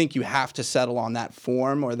 And I think you have to settle on that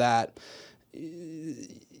form, or that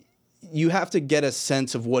you have to get a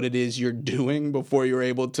sense of what it is you're doing before you're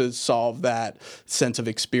able to solve that sense of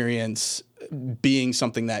experience being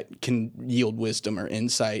something that can yield wisdom or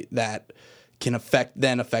insight that can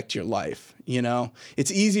affect your life.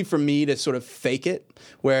 It's easy for me to sort of fake it,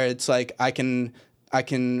 where it's like I can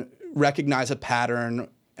recognize a pattern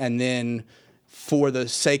and then, for the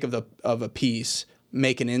sake of a piece,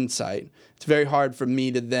 make an insight. It's very hard for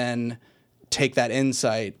me to then take that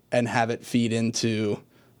insight and have it feed into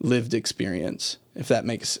lived experience, if that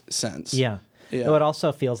makes sense. Yeah. It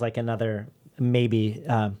also feels like another maybe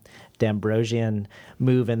D'Ambrosian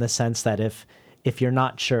move, in the sense that if you're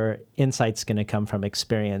not sure insight's going to come from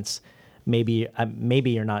experience, maybe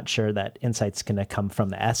you're not sure that insight's going to come from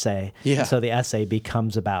the essay. Yeah. So the essay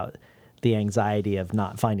becomes about the anxiety of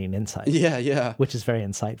not finding insight. Yeah. Which is very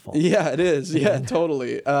insightful. Yeah, it is. Yeah,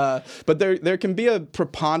 totally. But there can be a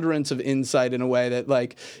preponderance of insight in a way that,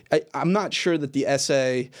 like, I'm not sure that the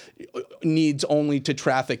essay needs only to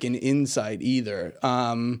traffic in insight either.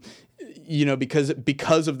 Because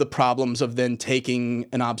of the problems of then taking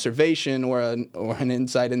an observation or an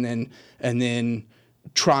insight and then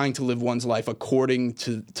trying to live one's life according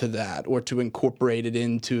to that, or to incorporate it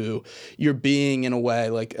into your being in a way.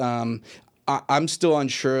 Like, I'm still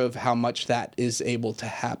unsure of how much that is able to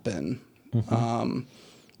happen,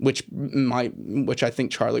 which I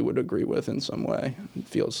think Charlie would agree with in some way. It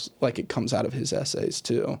feels like it comes out of his essays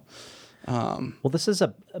too. Well, this is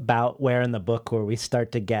about where in the book where we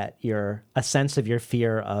start to get a sense of your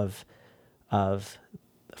fear of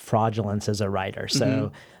fraudulence as a writer.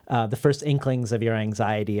 So the first inklings of your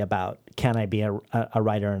anxiety about, can I be a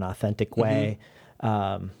writer in an authentic way?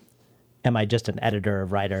 Am I just an editor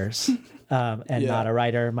of writers and not a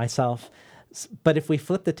writer myself? But if we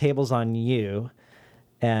flip the tables on you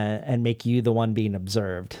and make you the one being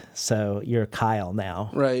observed, so you're Kyle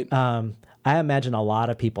now. Right. I imagine a lot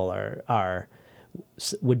of people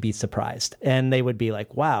would be surprised, and they would be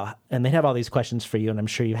like, wow. And they'd have all these questions for you. And I'm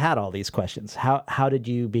sure you had all these questions. How did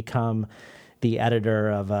you become the editor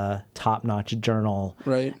of a top-notch journal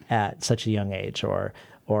at such a young age? Or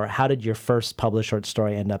how did your first published short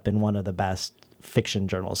story end up in one of the best fiction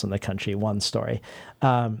journals in the country, One Story?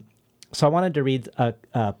 So I wanted to read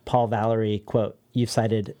a Paul Valery quote you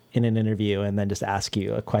cited in an interview, and then just ask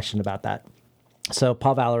you a question about that. So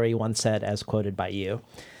Paul Valery once said, as quoted by you,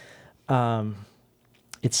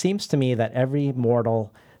 it seems to me that every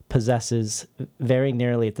mortal possesses very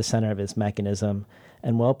nearly at the center of his mechanism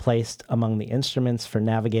and well placed among the instruments for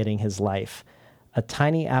navigating his life, a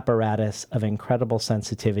tiny apparatus of incredible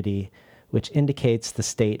sensitivity which indicates the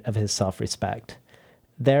state of his self-respect.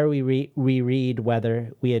 There we read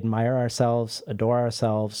whether we admire ourselves, adore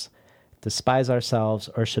ourselves, despise ourselves,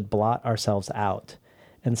 or should blot ourselves out.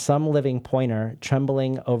 And some living pointer,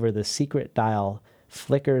 trembling over the secret dial,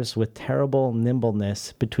 flickers with terrible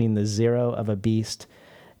nimbleness between the zero of a beast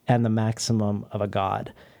and the maximum of a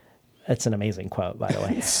god. It's an amazing quote, by the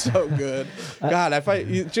way. It's so good. God,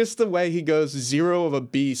 just the way he goes zero of a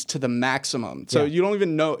beast to the maximum. So you don't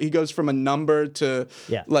even know. He goes from a number to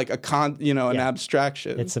like an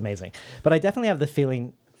abstraction. It's amazing. But I definitely have the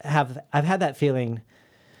feeling, I've had that feeling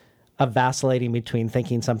of vacillating between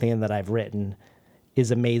thinking something that I've written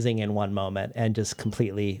is amazing in one moment and just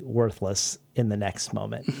completely worthless in the next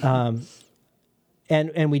moment.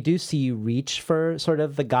 And we do see you reach for sort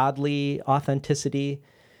of the godly authenticity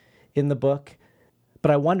in the book. But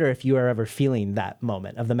I wonder if you are ever feeling that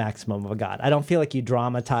moment of the maximum of a God. I don't feel like you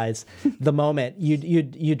dramatize the moment.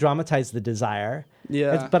 You dramatize the desire.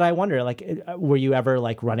 Yeah. But I wonder, like, were you ever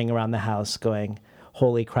like running around the house going,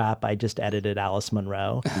 "Holy crap! I just edited Alice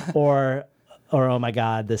Munro," or "Oh my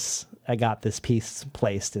God, I got this piece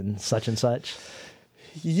placed in such and such."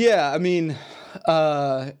 Yeah, I mean,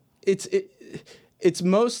 it's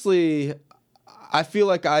mostly. I feel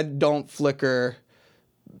like I don't flicker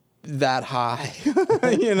that high.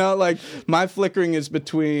 Like my flickering is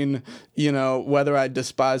between, whether I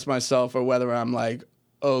despise myself or whether I'm like,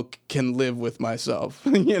 can live with myself,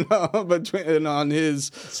 between on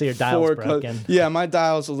his. So your dial's broken. Yeah, my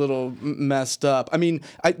dial's a little messed up. I mean,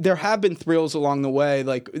 there have been thrills along the way,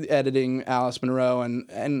 like editing Alice Munro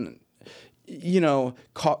and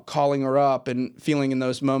calling her up and feeling in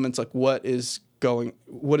those moments like what is going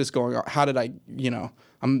on? How did I,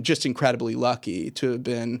 I'm just incredibly lucky to have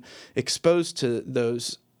been exposed to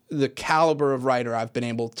the caliber of writer I've been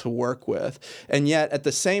able to work with. And yet at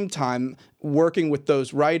the same time, working with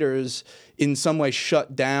those writers in some way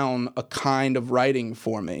shut down a kind of writing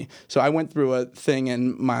for me. So I went through a thing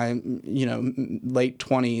in my, late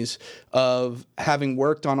 20s of having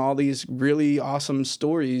worked on all these really awesome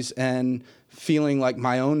stories and feeling like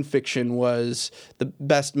my own fiction was the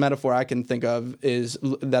best metaphor I can think of is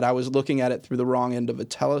that I was looking at it through the wrong end of a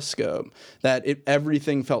telescope, that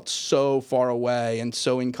everything felt so far away and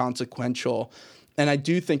so inconsequential. And I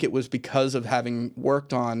do think it was because of having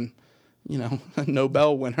worked on, a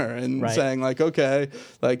Nobel winner and saying like, okay,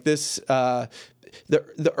 like this, the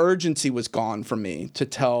urgency was gone for me to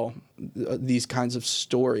tell these kinds of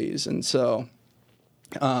stories. And so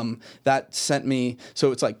that sent me,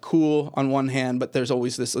 so it's like cool on one hand, but there's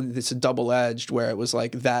always this double-edged where it was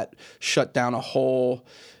like that shut down a whole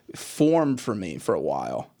form for me for a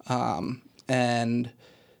while. And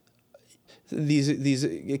these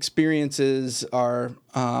experiences are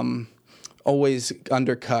always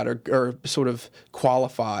undercut or sort of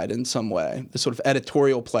qualified in some way, the sort of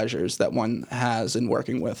editorial pleasures that one has in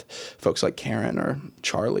working with folks like Karen or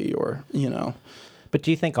Charlie or, But do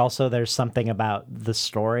you think also there's something about the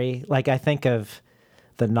story? Like I think of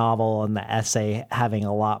the novel and the essay having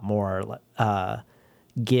a lot more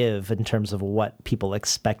give in terms of what people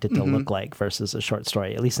expect it to look like versus a short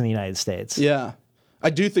story, at least in the United States. Yeah, I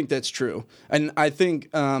do think that's true. And I think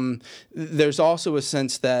there's also a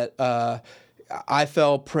sense that I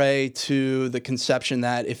fell prey to the conception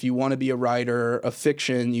that if you want to be a writer of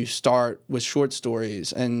fiction, you start with short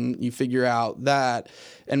stories and you figure out that.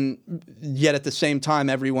 And yet at the same time,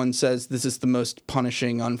 everyone says this is the most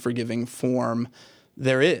punishing, unforgiving form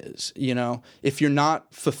there is. If you're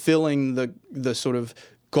not fulfilling the sort of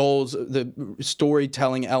goals, the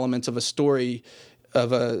storytelling elements of a story,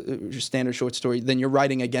 of a standard short story, then you're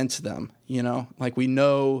writing against them. Like we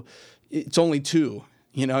know it's only two.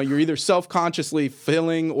 You're either self-consciously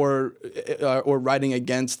filling or writing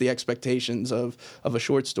against the expectations of a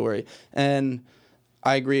short story. And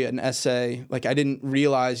I agree, an essay, like I didn't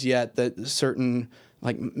realize yet that certain,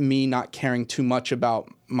 like me not caring too much about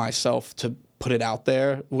myself to put it out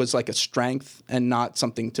there was like a strength and not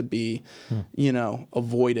something to be,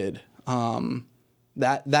 avoided.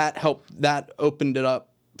 That helped, that opened it up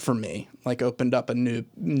for me, like opened up a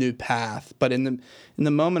new path. But in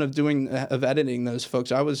the moment of editing those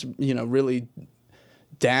folks, I was, really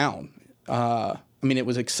down. It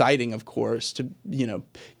was exciting, of course, to,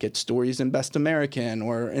 get stories in Best American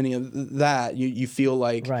or any of that. You feel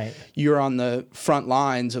like you're on the front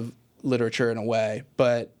lines of literature in a way,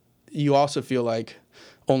 but you also feel like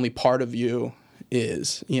only part of you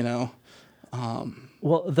is,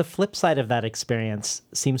 Well, the flip side of that experience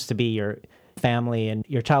seems to be your family and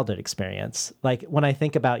your childhood experience. Like when I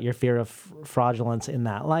think about your fear of fraudulence in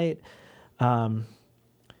that light, none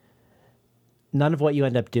of what you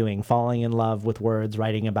end up doing, falling in love with words,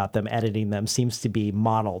 writing about them, editing them, seems to be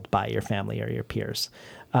modeled by your family or your peers.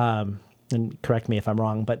 And correct me if I'm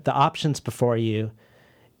wrong, but the options before you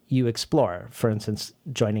explore, for instance,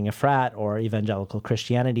 joining a frat or evangelical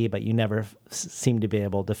Christianity, but you never seem to be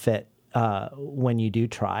able to fit when you do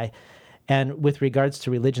try. And with regards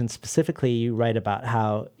to religion specifically, you write about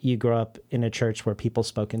how you grew up in a church where people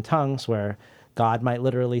spoke in tongues, where God might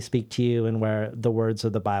literally speak to you, and where the words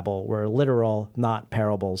of the Bible were literal, not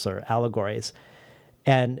parables or allegories.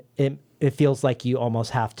 And it feels like you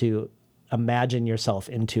almost have to imagine yourself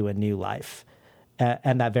into a new life.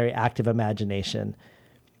 And that very active imagination,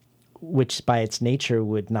 which by its nature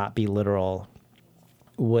would not be literal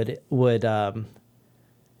would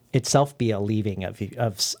itself be a leaving of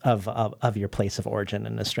your place of origin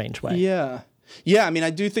in a strange way. Yeah, I mean,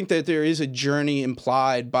 I do think that there is a journey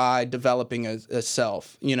implied by developing a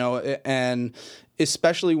self, and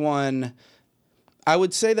especially one. I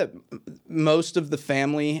would say that most of the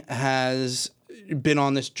family has been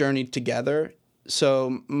on this journey together.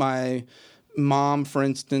 So my mom, for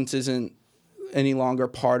instance, isn't any longer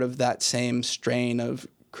part of that same strain of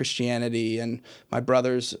Christianity, and my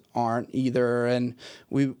brothers aren't either. And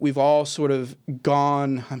we've all sort of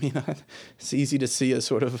gone. I mean, it's easy to see a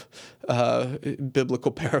sort of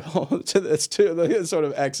biblical parallel to this too, the sort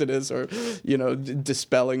of Exodus or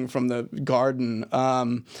dispelling from the garden.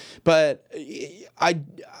 But I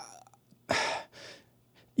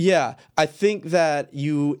think that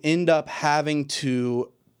you end up having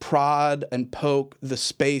to prod and poke the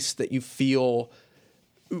space that you feel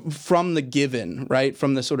from the given, right?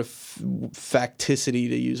 From the sort of facticity,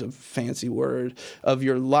 to use a fancy word, of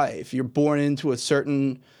your life. You're born into a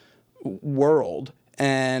certain world,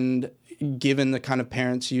 and given the kind of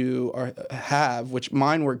parents you have, which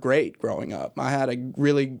mine were great growing up. I had a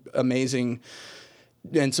really amazing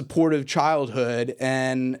and supportive childhood,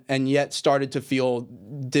 and yet started to feel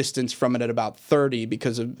distance from it at about 30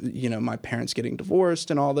 because of my parents getting divorced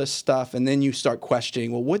and all this stuff. And then you start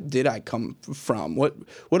questioning, well, what did I come from? What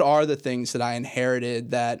are the things that I inherited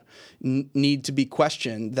that need to be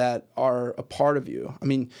questioned, that are a part of you? I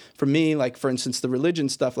mean, for me, like for instance, the religion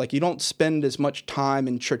stuff, like you don't spend as much time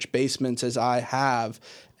in church basements as I have,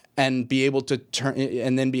 and be able to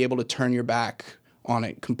turn your back on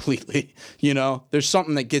it completely. There's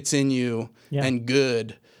something that gets in you and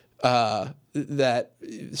good that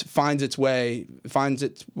finds its way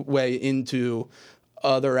into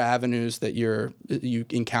other avenues that you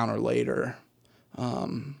encounter later.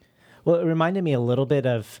 Well, it reminded me a little bit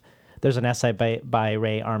of, there's an essay by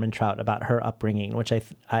Ray Armantrout about her upbringing, which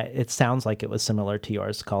it sounds like it was similar to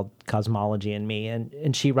yours, called Cosmology and Me,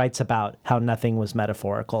 and she writes about how nothing was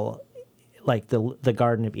metaphorical, like the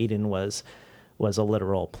Garden of Eden was a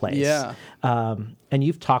literal place. Yeah. And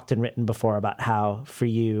you've talked and written before about how for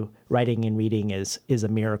you writing and reading is a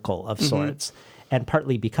miracle of sorts, and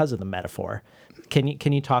partly because of the metaphor. Can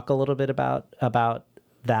you talk a little bit about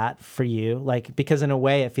that for you? Like, because in a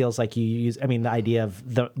way it feels like you use, I mean, the idea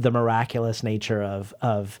of the miraculous nature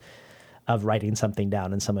of writing something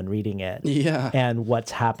down and someone reading it. Yeah. And what's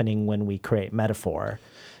happening when we create metaphor.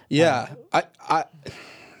 Yeah. I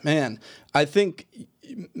think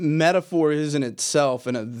metaphor is in itself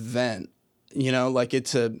an event, like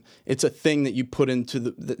it's a thing that you put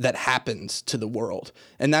into that happens to the world.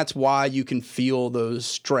 And that's why you can feel those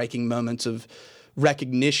striking moments of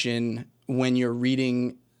recognition when you're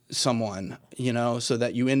reading someone, so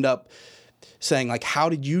that you end up saying, like, how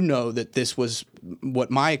did you know that this was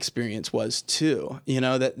what my experience was too?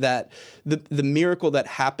 That the miracle that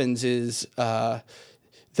happens is that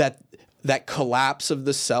collapse of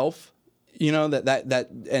the self.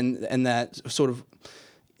 That sort of,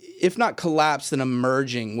 if not collapse, then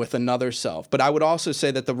emerging with another self. But I would also say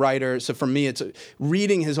that the writer, so for me,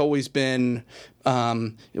 reading has always been,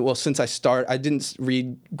 since I didn't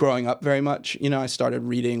read growing up very much. I started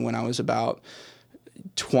reading when I was about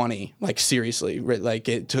 20, like seriously, like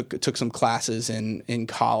it took some classes in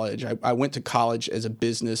college. I went to college as a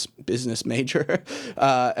business major,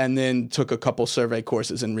 and then took a couple survey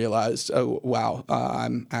courses and realized, oh wow,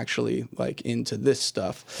 I'm actually like into this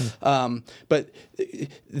stuff. But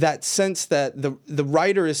that sense that the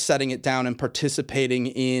writer is setting it down and participating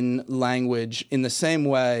in language in the same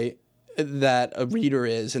way that a reader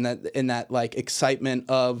is, in that like excitement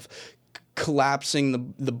of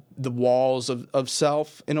collapsing the walls of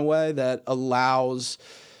self in a way that allows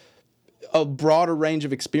a broader range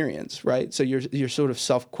of experience, right? So you're sort of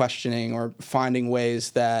self-questioning or finding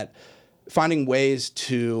ways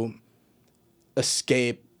to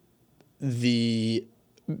escape the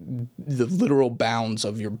literal bounds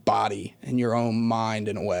of your body and your own mind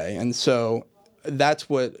in a way. And so that's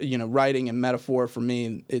what, writing and metaphor for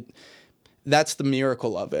me, that's the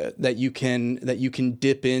miracle of it, that you can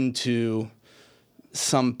dip into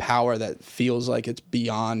some power that feels like it's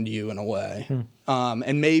beyond you in a way.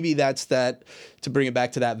 And maybe that's that, to bring it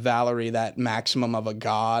back to that Valerie, that maximum of a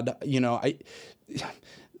god,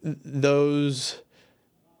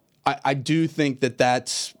 I do think that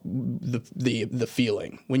that's the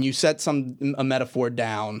feeling when you set a metaphor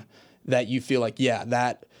down that you feel like, yeah,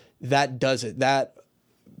 that does it. That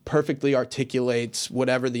perfectly articulates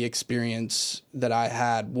whatever the experience that I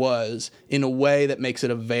had was in a way that makes it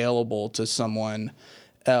available to someone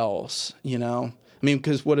else, I mean,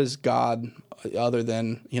 because what is God other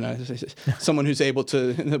than, someone who's able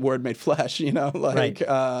to, the word made flesh, Right.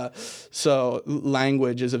 So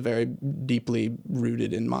language is a very deeply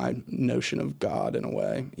rooted in my notion of God in a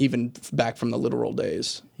way, even back from the literal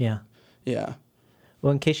days. Yeah. Yeah.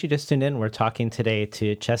 Well, in case you just tuned in, we're talking today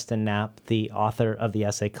to Cheston Knapp, the author of the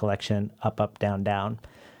essay collection Up, Up, Down, Down.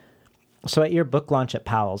 So at your book launch at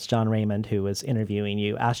Powell's, John Raymond, who was interviewing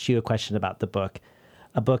you, asked you a question about the book,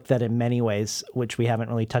 a book that in many ways, which we haven't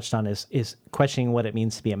really touched on, is questioning what it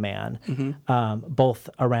means to be a man, both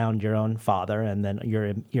around your own father and then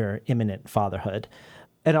your imminent fatherhood.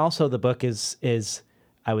 And also the book is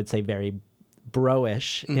I would say, very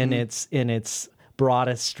bro-ish in its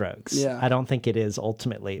broadest strokes. Yeah. I don't think it is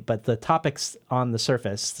ultimately, but the topics on the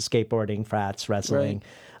surface, the skateboarding, frats, wrestling,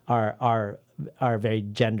 are very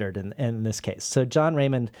gendered in this case. So John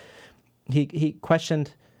Raymond, he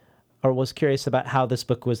questioned or was curious about how this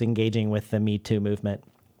book was engaging with the Me Too movement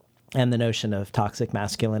and the notion of toxic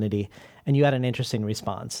masculinity. And you had an interesting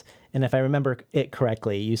response. And if I remember it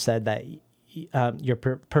correctly, you said that your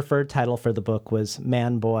preferred title for the book was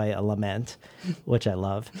Man, Boy, A Lament, which I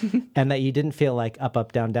love, and that you didn't feel like Up,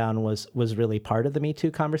 Up, Down, Down was really part of the Me Too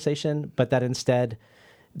conversation, but that instead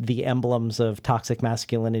the emblems of toxic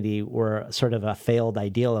masculinity were sort of a failed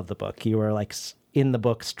ideal of the book. You were like in the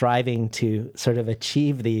book striving to sort of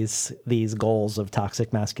achieve these goals of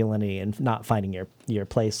toxic masculinity and not finding your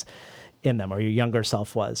place in them, or your younger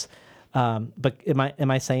self was. But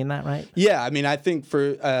am I saying that right? Yeah, I mean, I think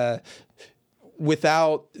and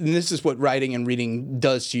this is what writing and reading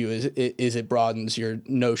does to you, is it broadens your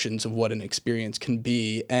notions of what an experience can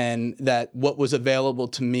be, and that what was available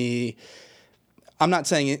to me, I'm not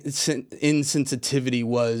saying insensitivity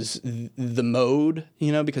was the mode,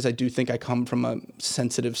 because I do think I come from a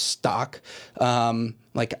sensitive stock.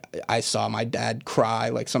 Like I saw my dad cry,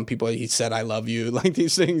 like some people, he said, I love you, like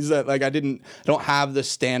these things that like I don't have the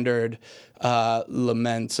standard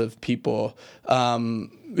laments of people, like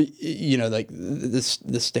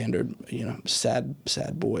the standard,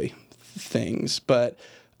 sad boy things. But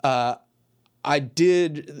I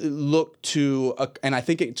did look to, and I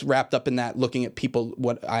think it's wrapped up in that, looking at people,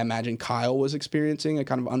 what I imagine Kyle was experiencing, a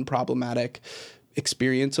kind of unproblematic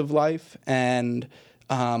experience of life. And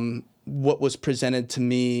what was presented to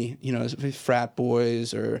me, as frat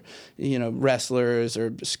boys or, wrestlers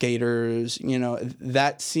or skaters,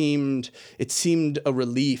 it seemed a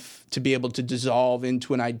relief to be able to dissolve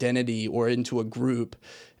into an identity or into a group.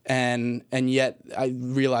 And yet I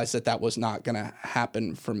realized that was not going to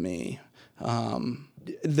happen for me.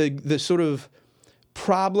 The sort of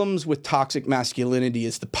problems with toxic masculinity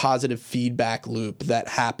is the positive feedback loop that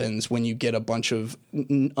happens when you get a bunch of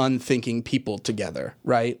unthinking people together,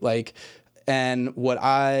 right? Like, and what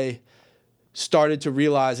I started to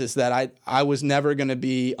realize is that I was never going to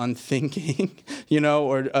be unthinking,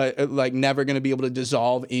 or like never going to be able to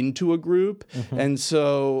dissolve into a group. And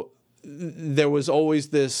so there was always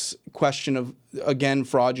this question of, again,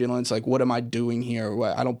 fraudulence, like, what am I doing here?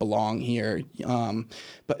 I don't belong here.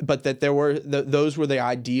 But that there were, those were the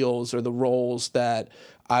ideals or the roles that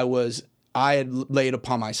I had laid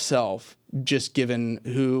upon myself, just given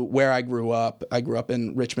where I grew up. I grew up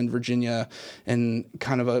in Richmond, Virginia, in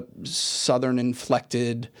kind of a Southern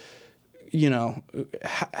inflected,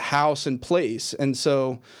 house and place. And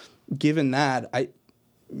so given that,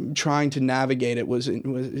 trying to navigate it was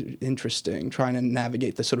interesting, trying to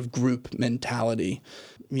navigate the sort of group mentality.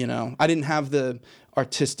 I didn't have the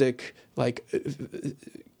artistic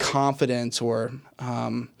confidence or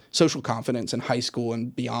social confidence in high school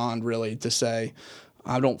and beyond, really, to say,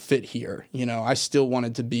 I don't fit here. I still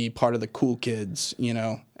wanted to be part of the cool kids,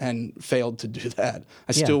 and failed to do that.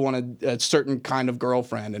 I still wanted a certain kind of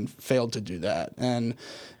girlfriend and failed to do that. And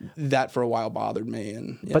that for a while bothered me.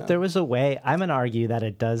 And But there was a way, I'm going to argue that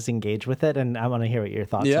it does engage with it, and I want to hear what your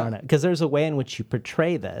thoughts are on it. Because there's a way in which you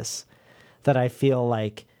portray this that I feel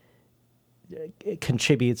like it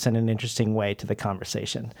contributes in an interesting way to the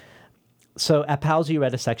conversation. So at Powell's, you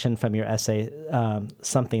read a section from your essay,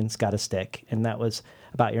 Something's Gotta Stick, and that was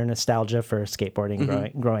about your nostalgia for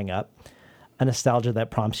skateboarding growing up, a nostalgia that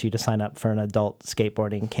prompts you to sign up for an adult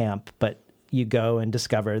skateboarding camp, but you go and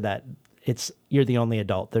discover that you're the only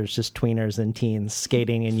adult. There's just tweeners and teens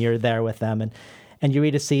skating, and you're there with them, and you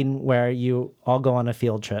read a scene where you all go on a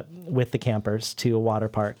field trip with the campers to a water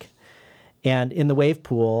park, and in the wave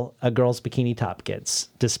pool, a girl's bikini top gets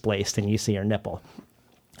displaced, and you see her nipple.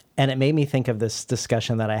 And it made me think of this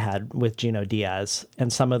discussion that I had with Junot Diaz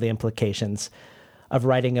and some of the implications of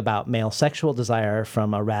writing about male sexual desire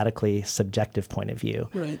from a radically subjective point of view.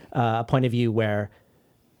 Right. A point of view where,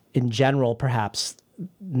 in general, perhaps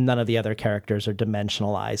none of the other characters are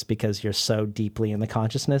dimensionalized because you're so deeply in the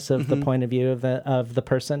consciousness of the point of view of the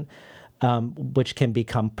person, which can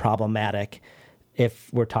become problematic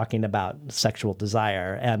if we're talking about sexual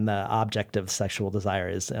desire and the object of sexual desire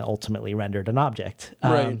is ultimately rendered an object.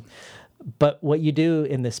 Right. But what you do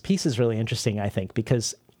in this piece is really interesting, I think,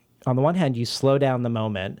 because on the one hand, you slow down the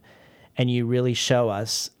moment and you really show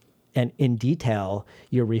us, and in detail,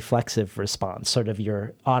 your reflexive response, sort of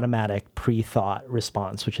your automatic pre-thought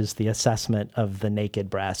response, which is the assessment of the naked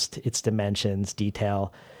breast, its dimensions,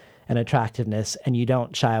 detail, and attractiveness. And you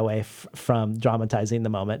don't shy away from dramatizing the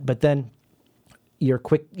moment. But then you're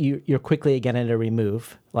quickly again in a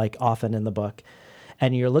remove, like often in the book,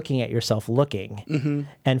 and you're looking at yourself looking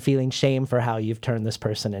and feeling shame for how you've turned this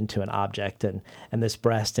person into an object and this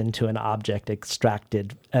breast into an object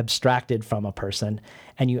abstracted from a person.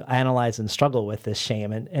 And you analyze and struggle with this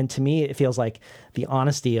shame. And to me, it feels like the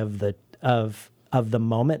honesty of the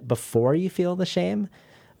moment before you feel the shame,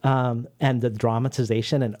 and the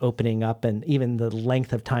dramatization and opening up, and even the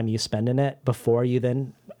length of time you spend in it before you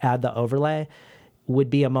then add the overlay, would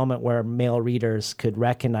be a moment where male readers could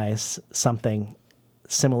recognize something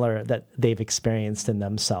similar that they've experienced in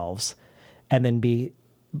themselves and then be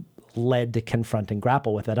led to confront and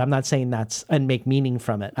grapple with it. I'm not saying that's, and make meaning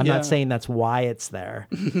from it. I'm not saying that's why it's there,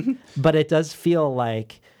 but it does feel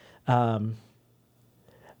like,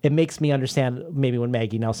 it makes me understand maybe when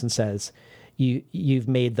Maggie Nelson says, you've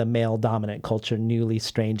made the male dominant culture newly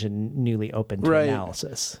strange and newly open to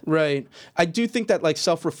analysis. Right. I do think that like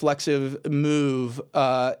self-reflexive move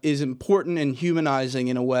is important and humanizing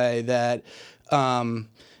in a way that, male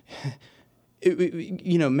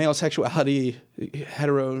sexuality,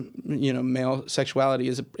 male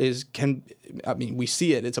sexuality we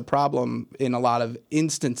see it. It's a problem in a lot of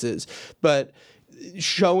instances, but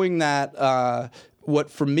showing that,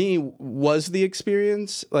 what for me was the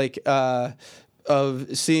experience, like, of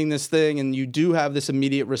seeing this thing, and you do have this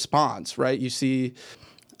immediate response, right? You see,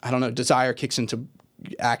 I don't know, desire kicks into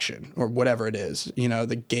action or whatever it is,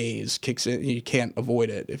 the gaze kicks in, you can't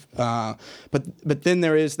avoid it. But then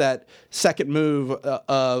there is that second move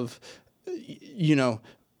of,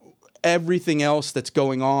 everything else that's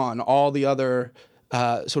going on, all the other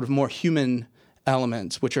sort of more human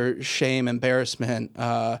elements, which are shame, embarrassment,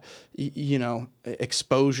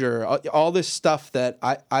 exposure, all this stuff that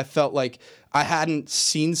I felt like I hadn't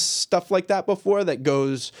seen stuff like that before,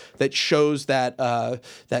 that shows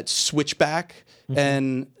that switchback.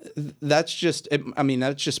 And that's just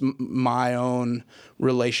my own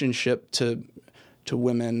relationship to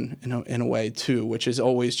women in a way too, which is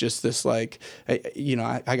always just this like,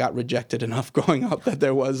 I got rejected enough growing up that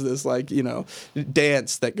there was this like,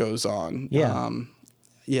 dance that goes on.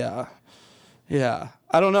 Yeah.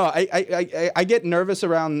 I don't know. I get nervous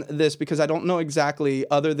around this because I don't know exactly,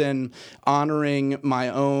 other than honoring my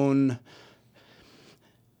own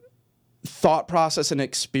thought process and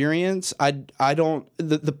experience. I don't,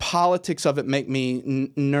 the politics of it make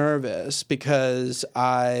me nervous, because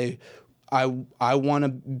I want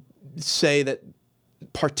to say that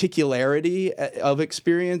particularity of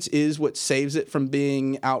experience is what saves it from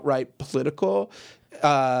being outright political.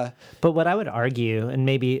 But what I would argue, and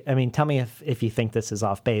maybe, tell me if you think this is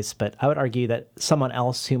off base, but I would argue that someone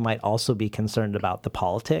else who might also be concerned about the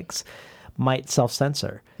politics might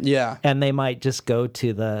self-censor. Yeah. And they might just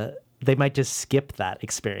they might just skip that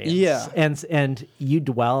experience. Yeah. And you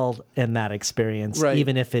dwell in that experience,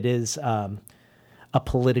 even if it is a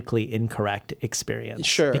politically incorrect experience.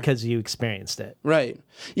 Sure. Because you experienced it. Right.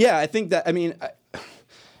 Yeah, I think that,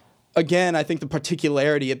 again, I think the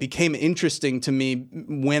particularity, it became interesting to me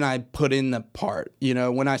when I put in the part.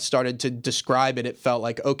 When I started to describe it, it felt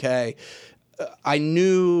like, okay, I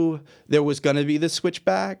knew there was going to be the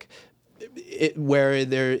switchback, where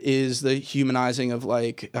there is the humanizing of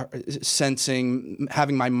like sensing,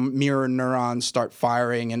 having my mirror neurons start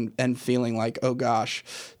firing and feeling like, oh gosh,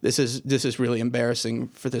 this is really embarrassing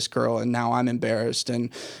for this girl, and now I'm embarrassed,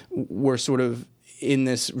 and we're sort of in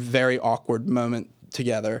this very awkward moment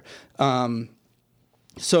together.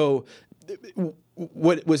 So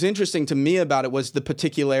what was interesting to me about it was the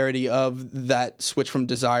particularity of that switch from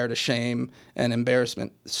desire to shame and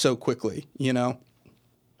embarrassment so quickly,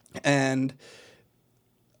 And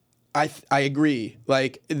I agree.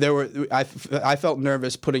 Like I felt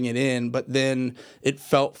nervous putting it in, but then it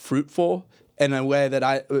felt fruitful in a way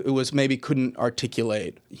that it was maybe couldn't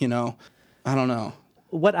articulate. I don't know.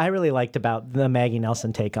 What I really liked about the Maggie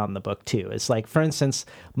Nelson take on the book too is, like, for instance,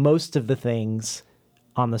 most of the things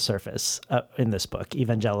on the surface in this book,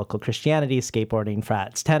 evangelical Christianity, skateboarding,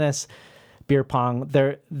 frats, tennis, beer pong,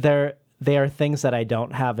 they are things that I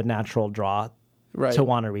don't have a natural draw to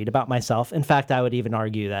want to read about myself. In fact, I would even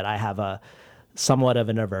argue that I have a somewhat of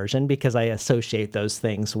an aversion because I associate those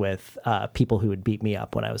things with people who would beat me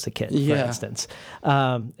up when I was a kid, for instance.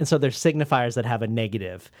 And so there's signifiers that have a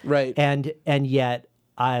negative. Right. And yet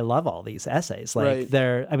I love all these essays. Like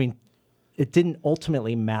it didn't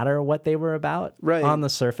ultimately matter what they were about on the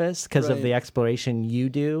surface because of the exploration you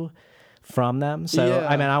do from them. So,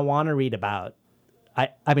 I mean, I want to read about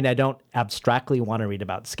I mean, I don't abstractly want to read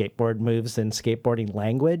about skateboard moves and skateboarding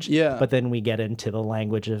language, but then we get into the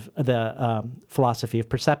language of the philosophy of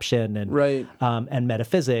perception and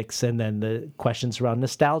metaphysics, and then the questions around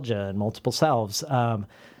nostalgia and multiple selves. And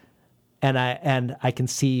I can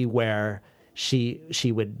see where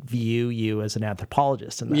she would view you as an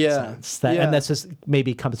anthropologist in that sense. And that's just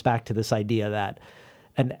maybe comes back to this idea that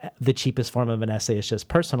the cheapest form of an essay is just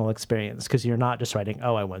personal experience, because you're not just writing,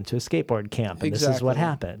 oh, I went to a skateboard camp and this is what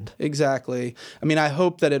happened. Exactly. I mean, I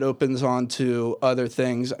hope that it opens on to other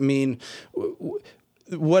things. I mean,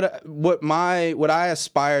 what I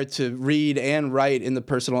aspire to read and write in the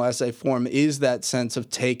personal essay form is that sense of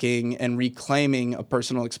taking and reclaiming a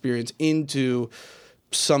personal experience into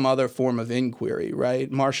some other form of inquiry,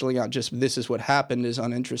 right? Marshalling out just this is what happened is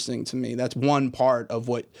uninteresting to me. That's one part of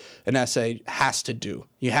what an essay has to do.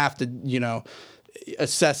 You have to,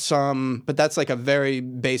 assess but that's like a very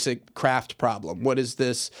basic craft problem. What is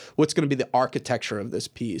this? What's going to be the architecture of this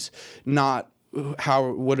piece? Not how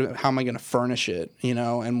am I going to furnish it,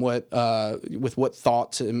 and with what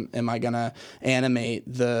thoughts am I going to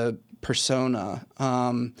animate the persona?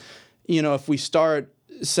 If we start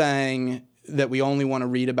saying that we only want to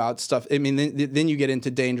read about stuff, I mean, then you get into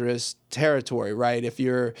dangerous territory, right? If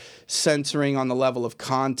you're censoring on the level of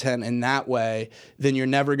content in that way, then you're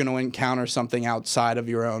never going to encounter something outside of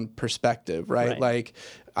your own perspective, right? Like,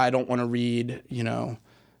 I don't want to read,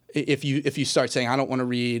 if you start saying, I don't want to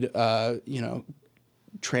read,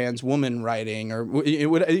 trans woman writing or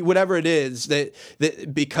whatever it is that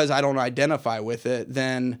because I don't identify with it,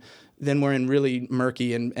 then we're in really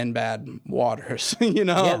murky and bad waters,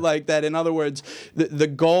 like that. In other words, the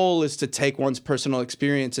goal is to take one's personal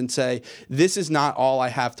experience and say, this is not all I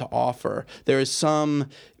have to offer. There is some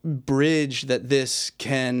bridge that this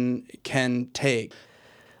can take.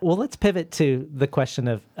 Well, let's pivot to the question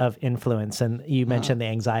of influence. And you mentioned the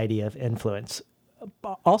anxiety of influence.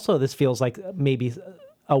 Also, this feels like maybe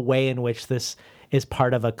a way in which this is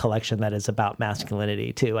part of a collection that is about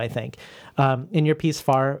masculinity too, I think. In your piece,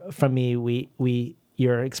 Far From Me,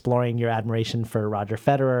 you're exploring your admiration for Roger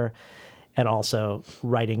Federer and also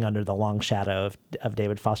writing under the long shadow of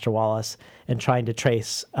David Foster Wallace and trying to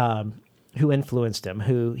trace who influenced him,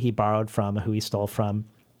 who he borrowed from, who he stole from,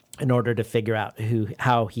 in order to figure out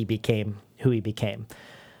how he became who he became,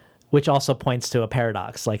 which also points to a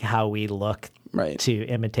paradox, like how we look to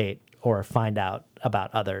imitate or find out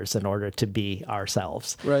about others in order to be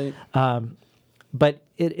ourselves. Right. But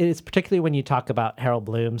it is particularly when you talk about Harold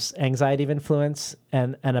Bloom's anxiety of influence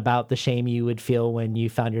and about the shame you would feel when you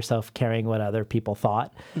found yourself caring what other people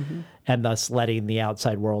thought, and thus letting the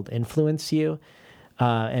outside world influence you.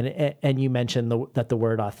 And you mentioned that the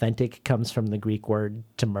word authentic comes from the Greek word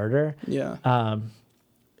to murder. Yeah.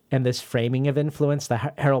 And this framing of influence, the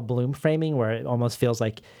Harold Bloom framing, where it almost feels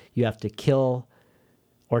like you have to kill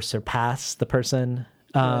or surpass the person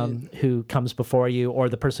who comes before you, or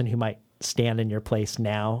the person who might stand in your place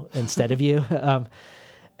now instead of you. I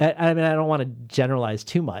mean, I don't want to generalize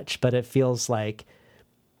too much, but it feels like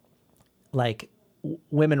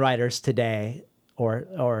women writers today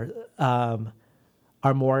are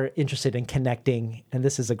more interested in connecting, and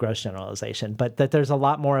this is a gross generalization, but that there's a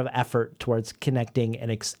lot more of effort towards connecting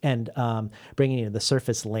and bringing to the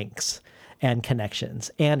surface links and connections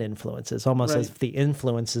and influences, almost as if the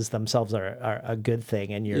influences themselves are a good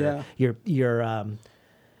thing, and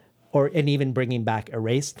and even bringing back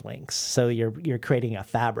erased links. So you're creating a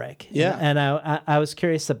fabric. Yeah. And I was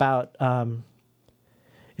curious about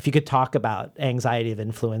if you could talk about anxiety of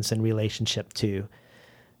influence in relationship to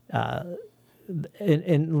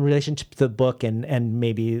in relationship to the book and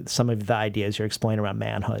maybe some of the ideas you're exploring around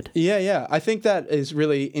manhood. Yeah. I think that is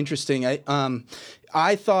really interesting.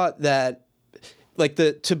 I thought that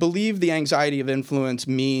to believe the anxiety of influence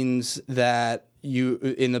means that you,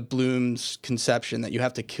 in the Bloom's conception, that you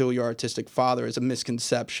have to kill your artistic father is a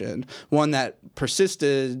misconception, one that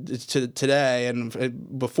persisted to today.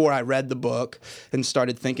 And before I read the book and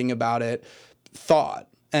started thinking about it,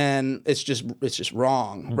 and it's just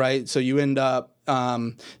wrong, right? So you end up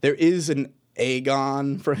there is an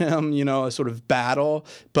agon for him, a sort of battle,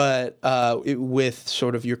 but with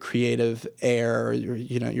sort of your creative heir,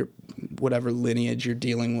 your whatever lineage you're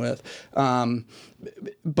dealing with.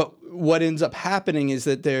 but what ends up happening is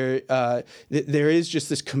that there is just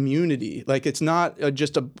this community. Like, it's not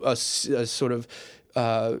just a sort of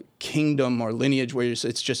kingdom or lineage where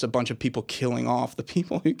it's just a bunch of people killing off the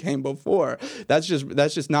people who came before. That's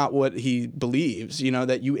just not what he believes. You know,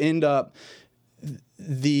 that you end up,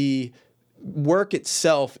 the work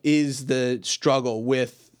itself is the struggle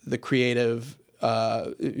with the creative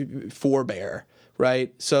forebear.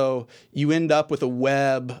 Right, so you end up with a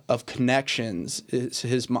web of connections. Is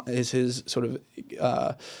his sort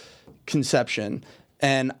of conception,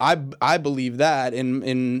 and I believe that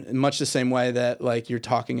in much the same way that, like, you're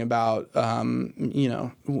talking about,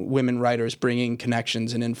 women writers bringing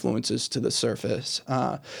connections and influences to the surface.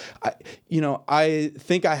 I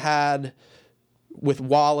think I had with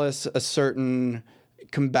Wallace a certain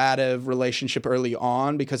combative relationship early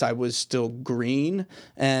on because I was still green,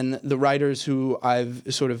 and the writers who I've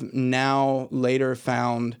sort of now later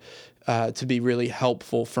found to be really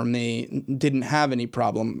helpful for me didn't have any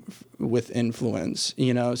problem with influence,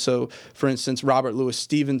 you know. So, for instance, Robert Louis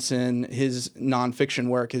Stevenson, his nonfiction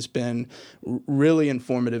work has been really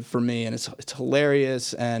informative for me, and it's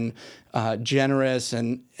hilarious and generous,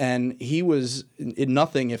 and he was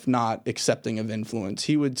nothing if not accepting of influence.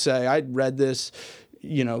 He would say, "I'd read this,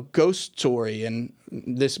 ghost story in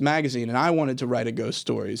this magazine, and I wanted to write a ghost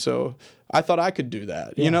story, so I thought I could do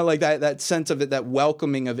that." Yeah. Like that sense of it, that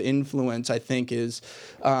welcoming of influence, I think is,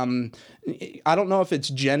 I don't know if it's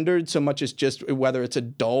gendered so much as just whether it's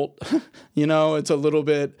adult. It's a little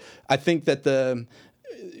bit, I think that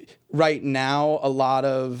right now, a lot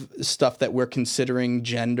of stuff that we're considering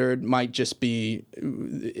gendered might just be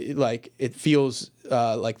like, it feels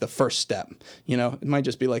like the first step. It might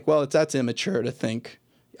just be like, well, that's immature to think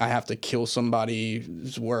I have to kill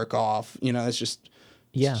somebody's work off. It's just,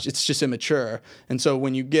 it's just immature. And so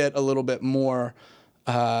when you get a little bit more,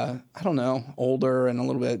 older and a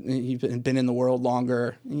little bit, you've been in the world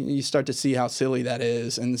longer, you start to see how silly that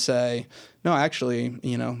is and say, no, actually,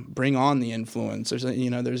 bring on the influence.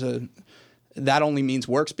 That only means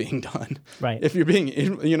work's being done. Right. If you're being,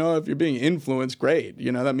 influenced, great.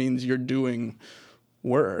 That means you're doing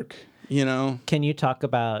work, Can you talk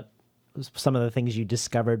about some of the things you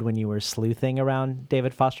discovered when you were sleuthing around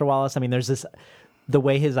David Foster Wallace? I mean, there's the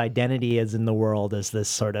way his identity is in the world is this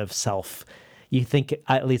sort of you think,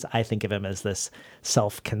 at least I think of him as this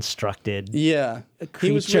self-constructed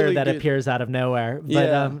creature really that appears out of nowhere.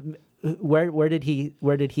 But where did he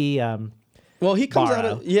well, he comes out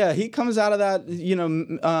of that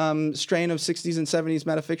strain of 60s and 70s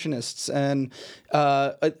metafictionists, and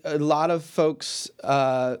a lot of folks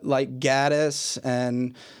like Gaddis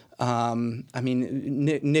and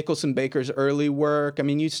Nicholson Baker's early work. I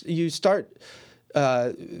mean, you start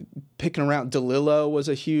picking around. DeLillo was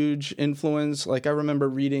a huge influence. Like, I remember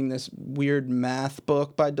reading this weird math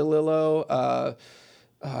book by DeLillo.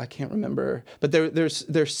 I can't remember, but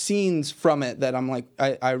there's scenes from it that I'm like,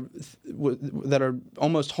 that are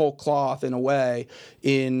almost whole cloth in a way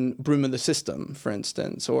in Broom of the System, for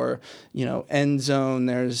instance, or End Zone.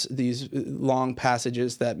 There's these long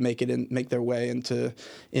passages that make their way into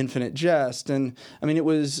Infinite Jest, and I mean, it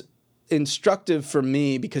was instructive for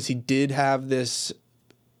me because he did have this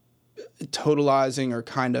totalizing or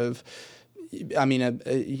kind of,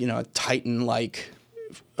 a Titan-like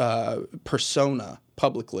persona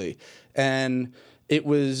publicly, and it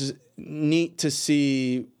was neat to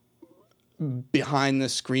see behind the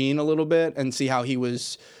screen a little bit and see how he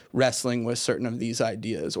was wrestling with certain of these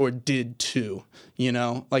ideas, or did too.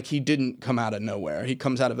 Like, he didn't come out of nowhere. He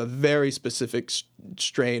comes out of a very specific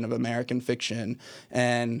strain of American fiction.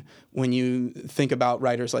 And when you think about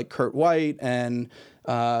writers like Kurt White and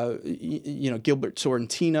Gilbert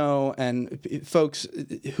Sorrentino and folks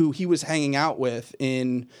who he was hanging out with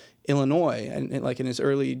in Illinois and like in his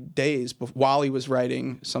early days while he was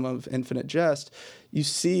writing some of Infinite Jest, you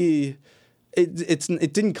see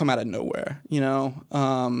it didn't come out of nowhere.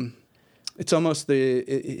 It's almost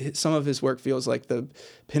some of his work feels like the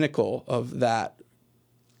pinnacle of that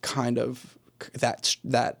kind of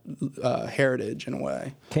that heritage in a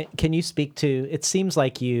way. Can you speak to? It seems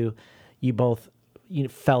like you both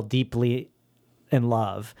fell deeply in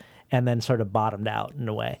love and then sort of bottomed out in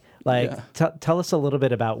a way. Like, tell us a little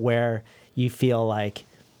bit about where you feel like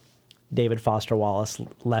David Foster Wallace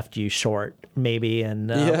left you short, maybe,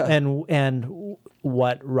 and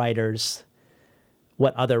what writers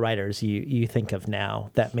what other writers you think of now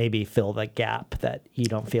that maybe fill the gap that you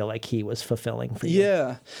don't feel like he was fulfilling for you.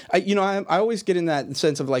 Yeah. I always get in that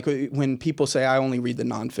sense of like when people say I only read the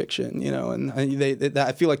nonfiction, and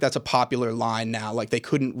I feel like that's a popular line now. Like they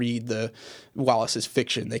couldn't read the Wallace's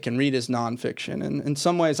fiction. They can read his nonfiction. And in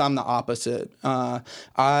some ways I'm the opposite.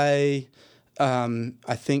 I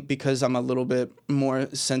think because I'm a little bit more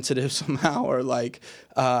sensitive somehow, or like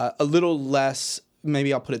a little less,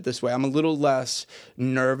 maybe I'll put it this way, I'm a little less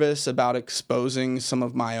nervous about exposing some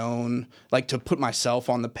of my own, like to put myself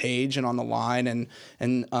on the page and on the line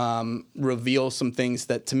and reveal some things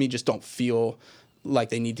that to me just don't feel like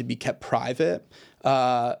they need to be kept private.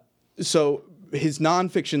 So his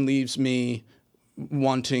nonfiction leaves me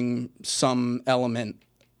wanting some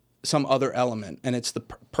other element, and it's the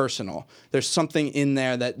personal. There's something in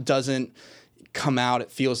there that doesn't come out. It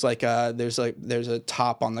feels like there's a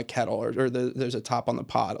top on the kettle, or there's a top on the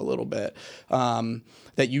pot a little bit,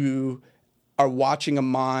 that you are watching a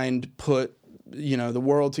mind put the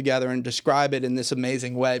world together and describe it in this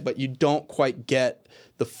amazing way, but you don't quite get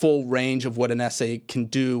the full range of what an essay can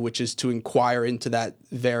do, which is to inquire into that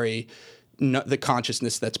the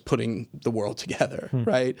consciousness that's putting the world together,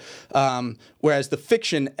 right? Whereas the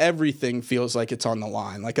fiction, everything feels like it's on the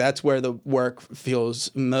line. Like that's where the work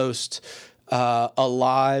feels most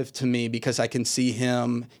alive to me, because I can see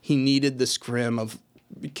him. He needed the scrim of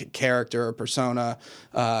character or persona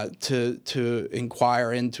to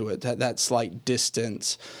inquire into it, that slight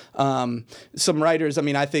distance. Some writers,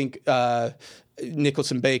 I think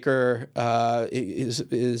Nicholson Baker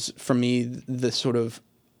is for me the sort of,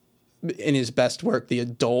 in his best work, the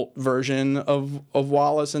adult version of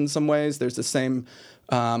Wallace in some ways. There's the same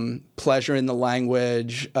pleasure in the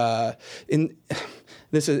language.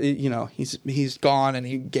 This is, he's gone, and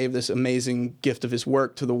he gave this amazing gift of his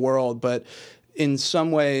work to the world. But in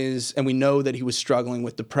some ways, and we know that he was struggling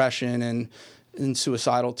with depression and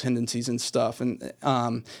suicidal tendencies and stuff, and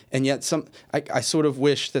yet I sort of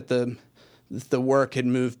wish that the work had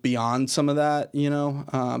moved beyond some of that,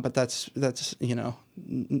 but that's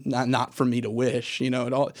not for me to wish,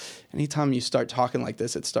 at all. Anytime you start talking like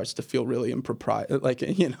this, it starts to feel really impropriety, like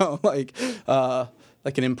an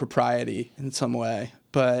impropriety in some way.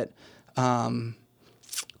 But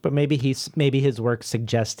maybe his work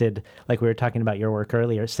suggested, like we were talking about your work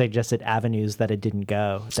earlier, suggested avenues that it didn't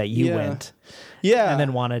go, that you went. Yeah. And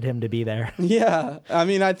then wanted him to be there. Yeah.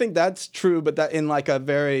 I think that's true, but that in like a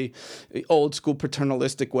very old school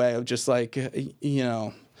paternalistic way of just like,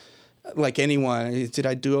 like anyone, did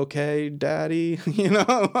I do okay, Daddy?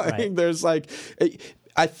 Right. There's like,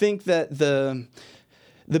 I think that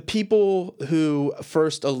the people who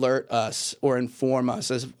first alert us or inform us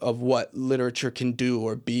of what literature can do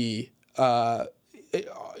or be,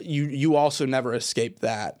 you also never escape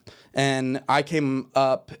that. And I came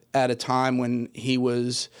up at a time when he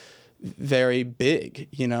was very big,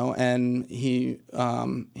 and he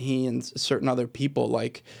and certain other people,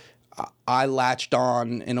 like, I latched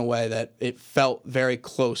on in a way that it felt very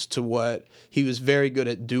close to what he was very good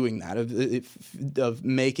at doing, that of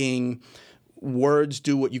making words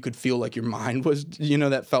do what you could feel like your mind was,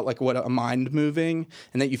 that felt like what a mind moving,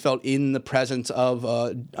 and that you felt in the presence of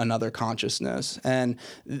another consciousness. And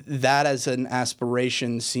that as an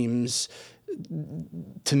aspiration seems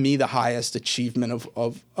to me the highest achievement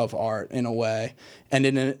of art in a way, and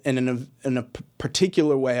in a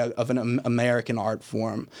particular way of an American art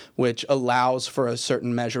form, which allows for a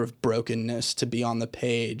certain measure of brokenness to be on the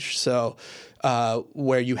page. So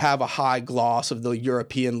where you have a high gloss of the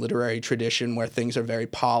European literary tradition where things are very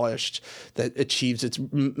polished, that achieves its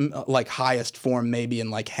like highest form maybe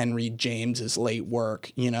in like Henry James's late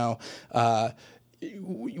work,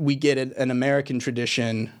 we get an American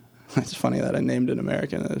tradition. It's funny that I named an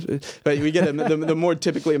American, but we get the more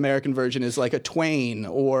typically American version is like a Twain,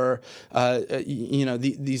 or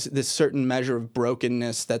this certain measure of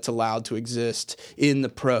brokenness that's allowed to exist in the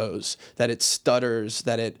prose, that it stutters,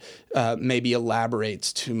 that it maybe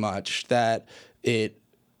elaborates too much, that it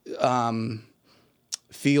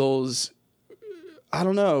feels, I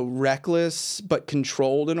don't know, reckless but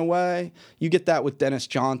controlled in a way. You get that with Dennis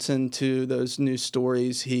Johnson too. Those new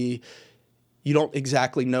stories, you don't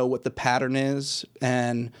exactly know what the pattern is,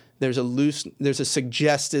 and there's a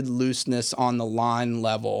suggested looseness on the line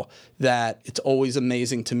level that it's always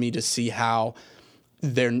amazing to me to see how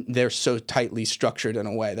they're so tightly structured in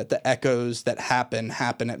a way that the echoes that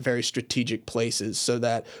happen at very strategic places, so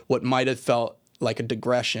that what might have felt like a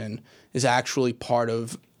digression is actually part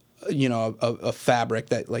of a fabric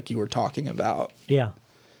that, like you were talking about. Yeah.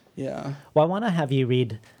 Yeah. Well, I want to have you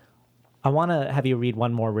read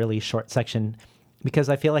one more really short section. because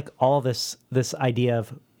I feel like all this idea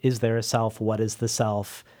of, is there a self? What is the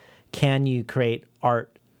self? Can you create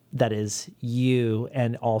art that is you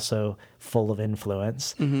and also full of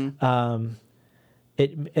influence?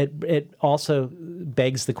 It also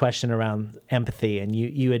begs the question around empathy, and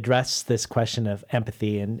you address this question of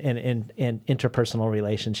empathy and interpersonal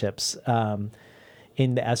relationships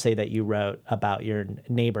in the essay that you wrote about your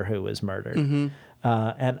neighbor who was murdered.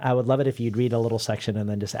 And I would love it if you'd read a little section and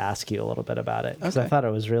then just ask you a little bit about it, because I thought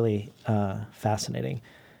it was really fascinating.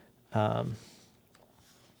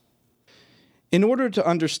 In order to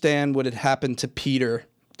understand what had happened to Peter,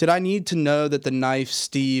 did I need to know that the knife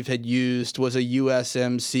Steve had used was a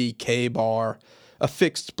USMC K-bar, a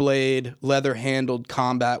fixed-blade, leather-handled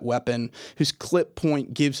combat weapon whose clip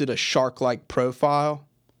point gives it a shark-like profile?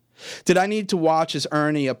 Did I need to watch as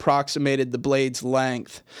Ernie approximated the blade's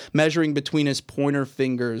length, measuring between his pointer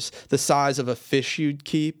fingers the size of a fish you'd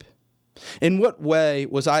keep? In what way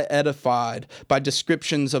was I edified by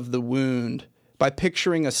descriptions of the wound, by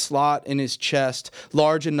picturing a slot in his chest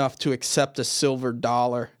large enough to accept a silver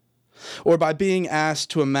dollar, or by being asked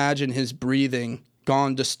to imagine his breathing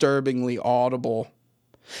gone disturbingly audible?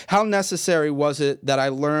 How necessary was it that I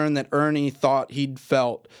learn that Ernie thought he'd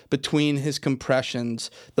felt, between his compressions,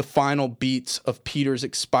 the final beats of Peter's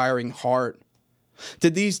expiring heart?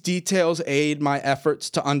 Did these details aid my efforts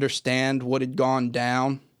to understand what had gone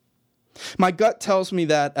down? My gut tells me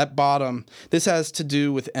that, at bottom, this has to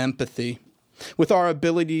do with empathy, with our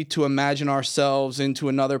ability to imagine ourselves into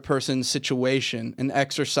another person's situation and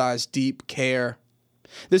exercise deep care.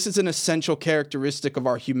 This is an essential characteristic of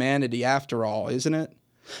our humanity, after all, isn't it?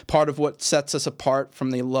 Part of what sets us apart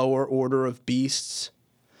from the lower order of beasts.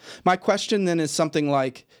 My question then is something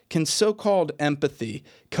like, can so-called empathy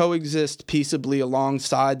coexist peaceably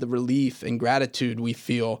alongside the relief and gratitude we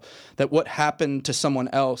feel that what happened to someone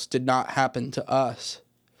else did not happen to us?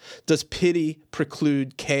 Does pity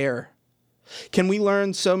preclude care? Can we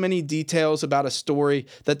learn so many details about a story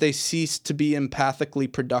that they cease to be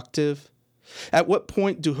empathically productive? At what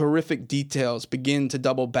point do horrific details begin to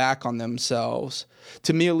double back on themselves,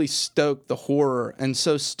 to merely stoke the horror and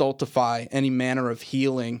so stultify any manner of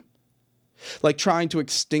healing? Like trying to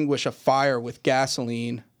extinguish a fire with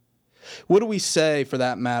gasoline. What do we say, for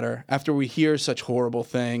that matter, after we hear such horrible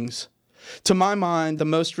things? To my mind, the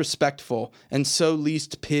most respectful and so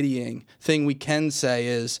least pitying thing we can say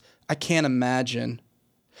is, I can't imagine.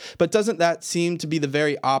 But doesn't that seem to be the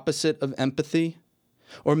very opposite of empathy?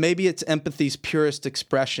 Or maybe it's empathy's purest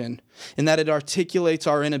expression, in that it articulates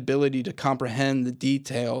our inability to comprehend the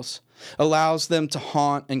details, allows them to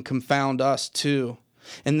haunt and confound us too,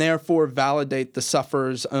 and therefore validate the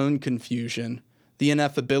sufferer's own confusion, the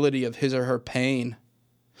ineffability of his or her pain.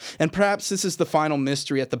 And perhaps this is the final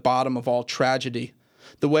mystery at the bottom of all tragedy,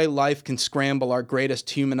 the way life can scramble our greatest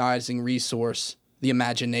humanizing resource, the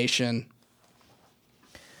imagination.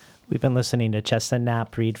 We've been listening to Cheston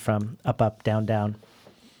Knapp read from Up, Up, Down, Down.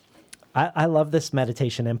 I love this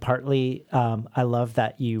meditation, and partly I love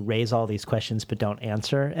that you raise all these questions but don't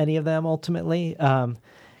answer any of them ultimately,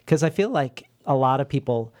 because I feel like a lot of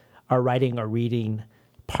people are writing or reading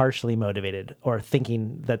partially motivated, or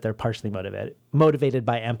thinking that they're partially motivated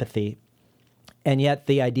by empathy, and yet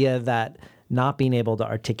the idea that not being able to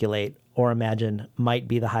articulate or imagine might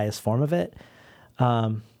be the highest form of it,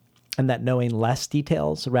 and that knowing less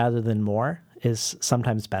details rather than more is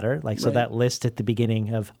sometimes better. Like, so Right. that list at the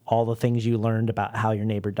beginning of all the things you learned about how your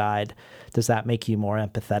neighbor died, does that make you more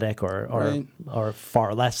empathetic Right. or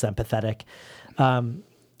far less empathetic?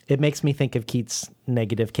 It makes me think of Keats'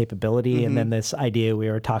 negative capability, and then this idea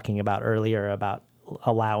we were talking about earlier about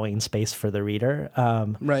allowing space for the reader.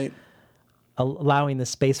 Right. Allowing the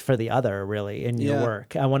space for the other, really, in your Yeah.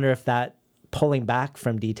 work. I wonder if that pulling back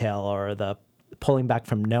from detail, or the pulling back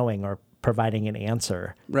from knowing or providing an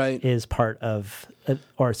answer, Right. is part of,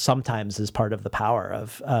 or sometimes is part of the power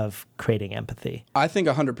of creating empathy. I think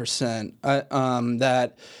 100%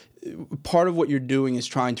 that part of what you're doing is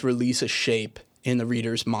trying to release a shape in the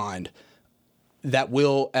reader's mind that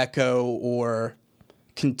will echo or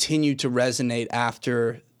continue to resonate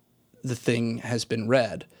after the thing has been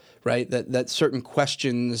read, right? That certain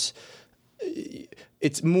questions,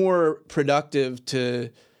 it's more productive to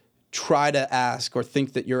try to ask or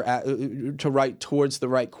think that you're to write towards the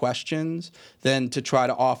right questions than to try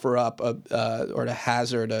to offer up or to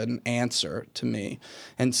hazard an answer to me.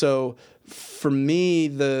 And so for me,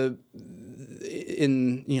 the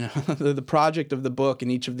project of the book and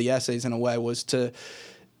each of the essays in a way was to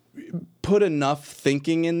put enough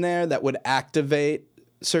thinking in there that would activate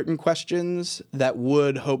certain questions that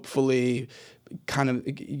would hopefully kind of,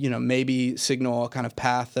 maybe signal a kind of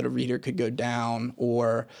path that a reader could go down,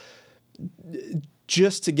 or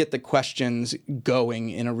just to get the questions going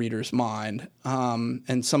in a reader's mind.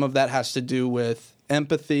 And some of that has to do with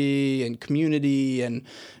empathy and community and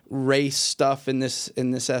race stuff in this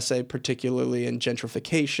essay, particularly, and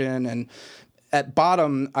gentrification. And at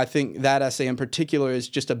bottom, I think that essay in particular is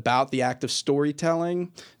just about the act of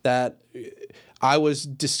storytelling, that I was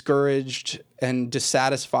discouraged and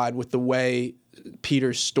dissatisfied with the way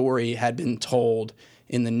Peter's story had been told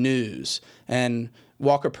in the news. And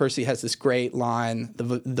Walker Percy has this great line,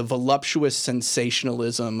 the voluptuous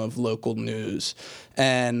sensationalism of local news.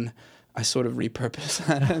 And I sort of repurposed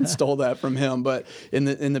that and stole that from him, but in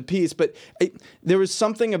the piece. But there was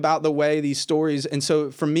something about the way these stories, and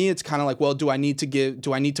so for me, it's kind of like, well, do I need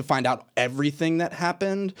to find out everything that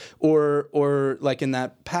happened, or like in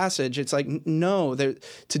that passage, it's like, no,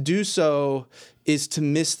 to do so is to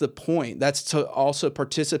miss the point. That's to also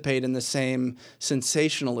participate in the same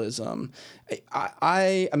sensationalism.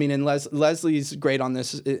 I mean, and Leslie's great on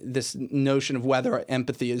this notion of whether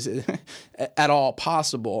empathy is at all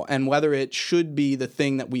possible, and whether it should be the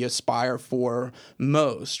thing that we aspire for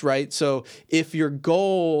most, right? So if your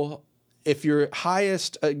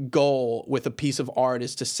highest goal with a piece of art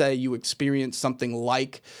is to say you experience something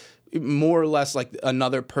like, more or less like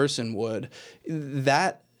another person would,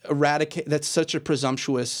 that's such a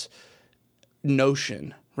presumptuous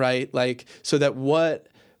notion, right? Like, so that what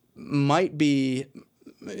might be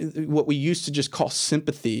what we used to just call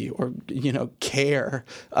sympathy or care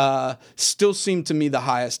still seem to me the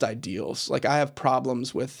highest ideals. Like, I have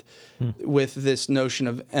problems with this notion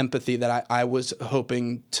of empathy that I was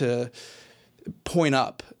hoping to point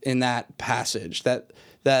up in that passage. That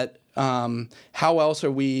how else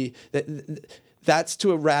are we that's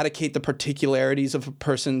to eradicate the particularities of a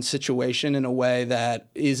person's situation in a way that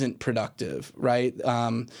isn't productive, right?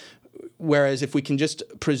 Whereas if we can just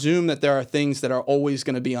presume that there are things that are always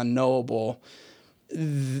going to be unknowable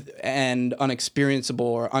and unexperienceable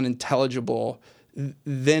or unintelligible,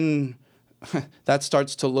 then that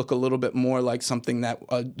starts to look a little bit more like something that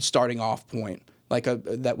a starting off point, like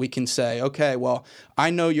that we can say, okay, well, I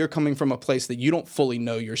know you're coming from a place that you don't fully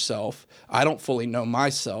know yourself. I don't fully know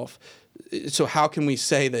myself. So how can we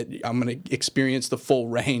say that I'm going to experience the full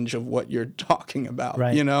range of what you're talking about?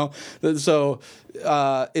 Right. So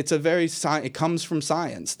it's it comes from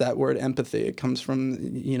science. That word empathy, it comes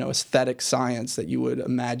from aesthetic science, that you would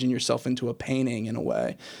imagine yourself into a painting in a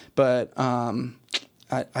way. But I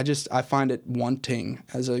find it wanting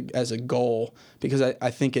as a goal, because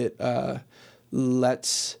I think it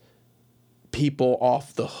lets people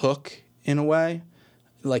off the hook in a way,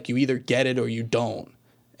 like you either get it or you don't.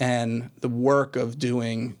 And the work of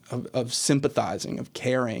sympathizing, of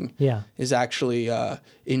caring, is actually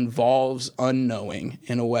involves unknowing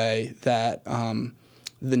in a way that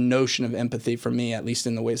the notion of empathy, for me, at least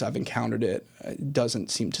in the ways I've encountered it, doesn't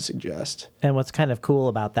seem to suggest. And what's kind of cool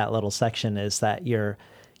about that little section is that you're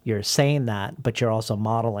saying that, but you're also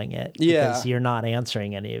modeling it. Because you're not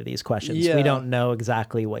answering any of these questions. Yeah. We don't know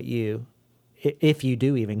exactly what if you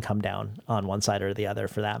do even come down on one side or the other,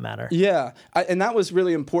 for that matter. Yeah, and that was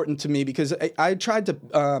really important to me, because I tried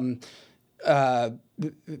to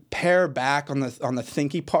pare back on the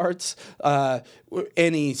thinky parts,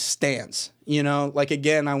 any stance. Like,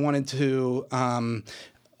 again, I wanted to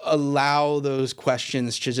allow those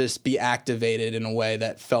questions to just be activated in a way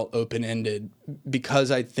that felt open-ended,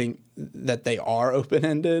 because I think that they are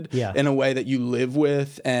open-ended in a way that you live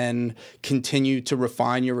with and continue to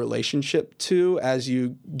refine your relationship to as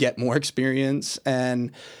you get more experience.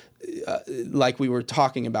 And like we were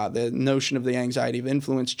talking about, the notion of the anxiety of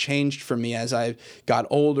influence changed for me as I got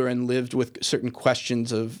older and lived with certain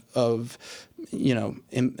questions of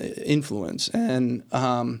influence. And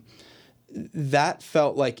that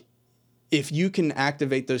felt like, if you can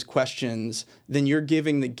activate those questions, then you're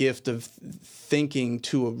giving the gift of thinking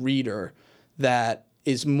to a reader that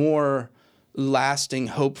is more lasting,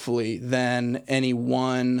 hopefully, than any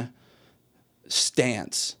one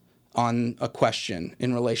stance on a question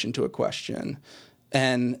in relation to a question.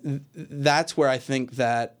 And that's where I think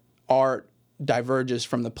that art diverges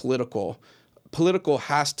from the political. Political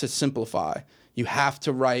has to simplify. You have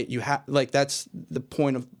to write. That's the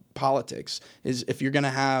point of politics, is if you're going to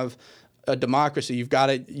have a democracy, you've got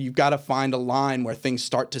to find a line where things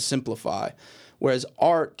start to simplify, whereas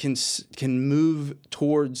art can move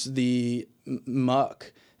towards the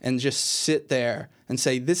muck and just sit there and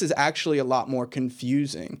say, this is actually a lot more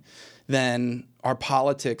confusing than our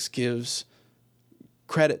politics gives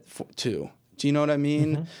credit to. Do you know what I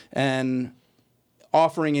mean? Mm-hmm. And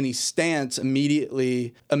offering any stance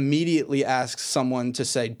immediately asks someone to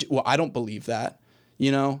say, well, I don't believe that.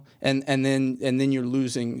 And then you're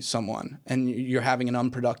losing someone and you're having an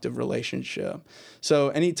unproductive relationship. So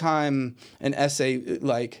anytime an essay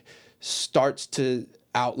starts to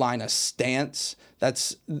outline a stance,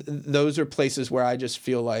 those are places where I just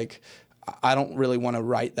feel like I don't really want to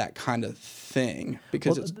write that kind of thing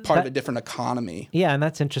because it's part of a different economy. Yeah, and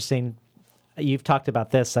that's interesting. You've talked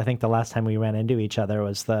about this. I think the last time we ran into each other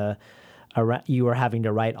was you were having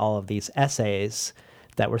to write all of these essays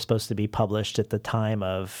that were supposed to be published at the time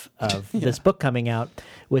of this book coming out,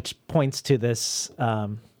 which points to this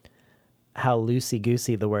how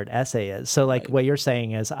loosey-goosey the word essay is. So what you're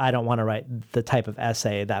saying is, I don't want to write the type of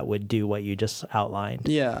essay that would do what you just outlined.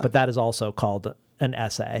 Yeah. But that is also called an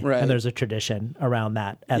essay. Right. And there's a tradition around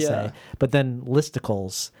that essay. Yeah. But then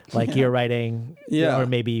listicles, you're writing, or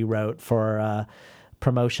maybe you wrote for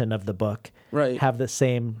promotion of the book, right,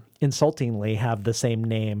 insultingly have the same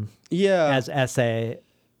name as essay,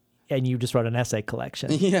 and you just wrote an essay collection.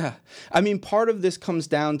 Yeah. I mean, part of this comes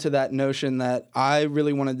down to that notion that I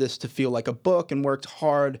really wanted this to feel like a book and worked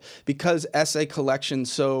hard because essay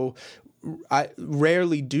collections I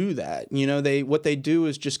rarely do that. What they do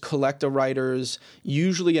is just collect a writer's,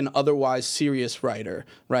 usually an otherwise serious writer,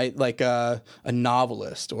 right? Like a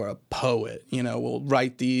novelist or a poet, will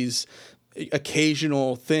write these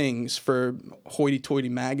occasional things for hoity-toity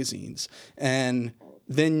magazines. And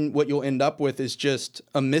then what you'll end up with is just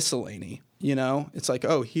a miscellany, It's like,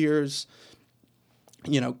 oh, here's,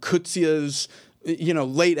 Coetzee's,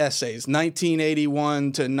 late essays,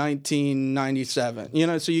 1981 to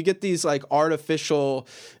 1997. So you get these artificial,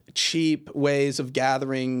 cheap ways of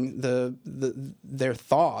gathering their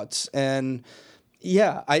thoughts. And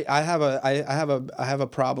yeah, I have a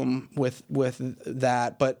problem with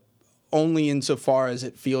that, but only insofar as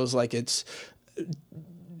it feels like it's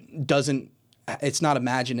not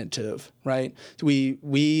imaginative, right?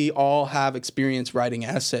 We all have experience writing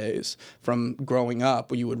essays from growing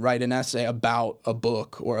up, where you would write an essay about a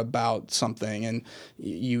book or about something, and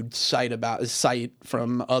you'd cite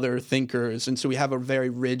from other thinkers, and so we have a very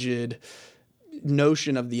rigid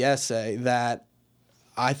notion of the essay that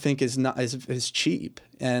I think is cheap,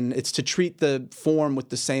 and it's to treat the form with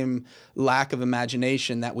the same lack of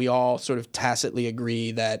imagination that we all sort of tacitly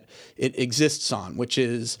agree that it exists on, which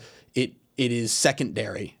is it is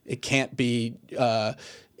secondary. It can't be an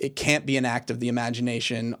act of the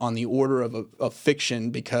imagination on the order of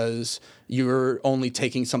fiction, because you're only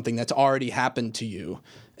taking something that's already happened to you.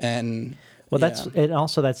 And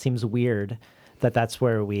that seems weird that's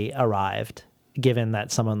where we arrived, given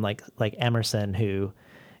that someone like Emerson, who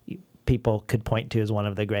people could point to as one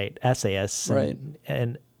of the great essayists, right,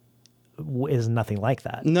 and is nothing like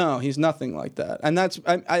that. No, he's nothing like that. And that's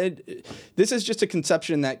this is just a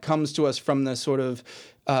conception that comes to us from the sort of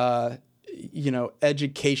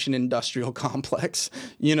education industrial complex.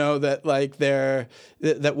 That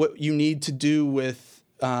what you need to do with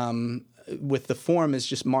the form is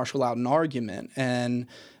just marshal out an argument. And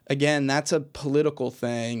again, that's a political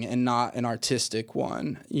thing and not an artistic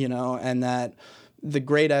one. And that the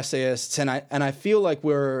great essayists, and I feel like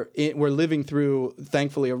we're living through,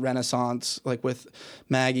 thankfully, a renaissance, like with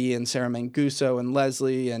Maggie and Sarah Manguso and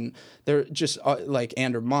Leslie, and they're just like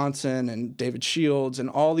Andrew Monson and David Shields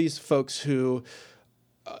and all these folks who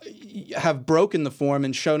have broken the form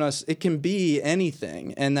and shown us it can be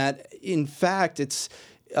anything, and that in fact it's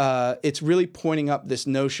really pointing up this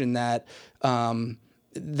notion that that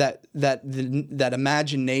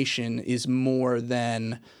imagination is more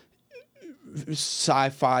than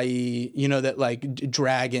sci-fi, that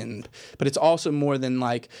dragon, but it's also more than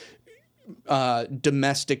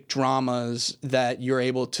domestic dramas that you're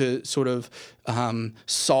able to sort of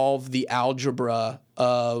solve the algebra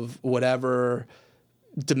of whatever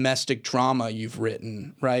domestic drama you've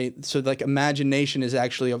written, right? So imagination is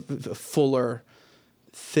actually a fuller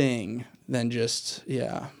thing than just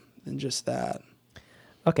that.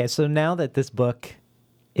 Okay, so now that this book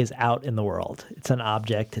is out in the world, it's an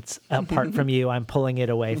object, it's apart from you, I'm pulling it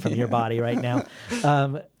away from your body right now.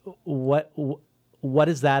 What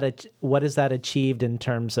is that achieved in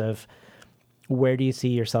terms of where do you see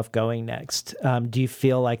yourself going next? Do you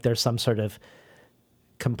feel like there's some sort of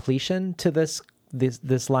completion to this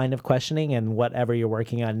line of questioning, and whatever you're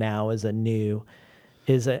working on now is a new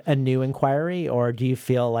inquiry, or do you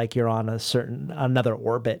feel like you're on another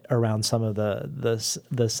orbit around some of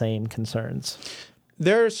the same concerns?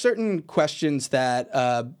 There are certain questions that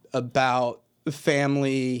about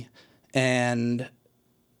family and,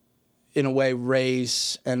 in a way,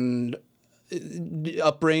 race and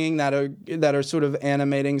upbringing that are sort of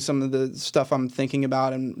animating some of the stuff I'm thinking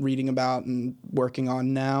about and reading about and working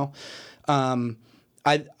on now. I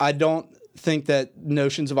don't think that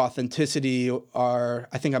notions of authenticity are.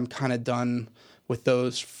 I think I'm kind of done with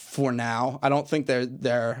those for now. I don't think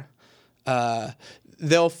they'll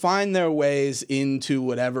find their ways into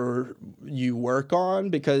whatever you work on,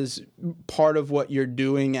 because part of what you're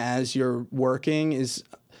doing as you're working is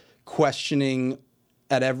questioning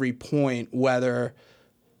at every point whether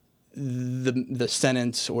the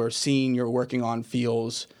sentence or scene you're working on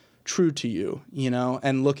feels true to you,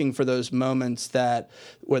 and looking for those moments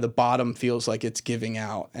where the bottom feels like it's giving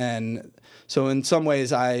out. And so in some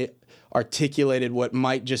ways I articulated what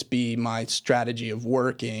might just be my strategy of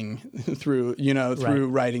working through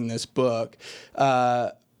writing this book.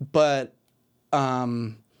 Do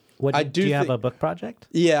you have a book project?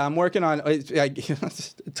 Yeah, I'm working on.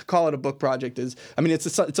 To call it a book project it's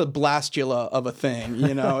a blastula of a thing.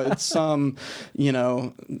 It's some,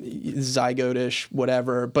 zygote-ish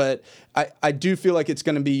whatever. But I do feel like it's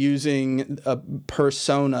going to be using a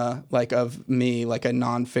persona of me, like a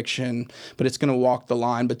nonfiction, but it's going to walk the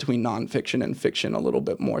line between nonfiction and fiction a little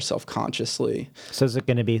bit more self-consciously. So is it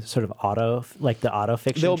going to be sort of the auto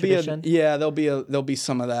fiction tradition? There'll be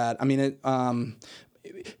some of that. I mean,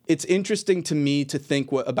 it's interesting to me to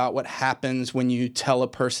think about what happens when you tell a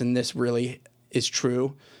person this really is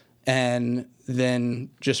true, and then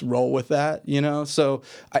just roll with that, So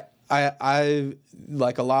I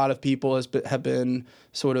like a lot of people have been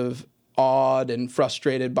sort of awed and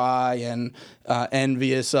frustrated by and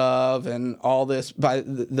envious of and all this by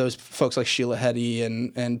those folks like Sheila Heti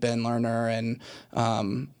and Ben Lerner and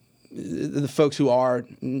the folks who are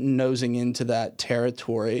nosing into that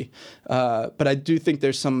territory. But I do think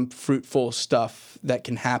there's some fruitful stuff that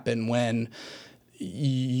can happen when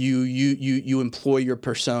you employ your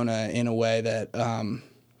persona in a way that,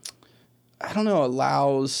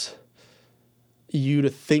 allows you to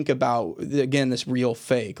think about, again, this real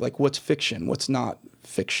fake, like what's fiction, what's not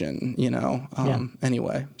fiction,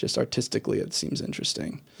 Anyway, just artistically, it seems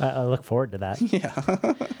interesting. I look forward to that. Yeah.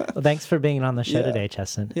 Well, thanks for being on the show today,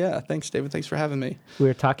 Cheston. Yeah, thanks, David. Thanks for having me. We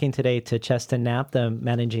were talking today to Cheston Knapp, the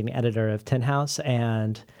managing editor of Tin House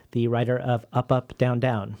and the writer of Up, Up, Down,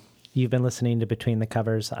 Down. You've been listening to Between the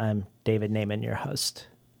Covers. I'm David Naiman, your host.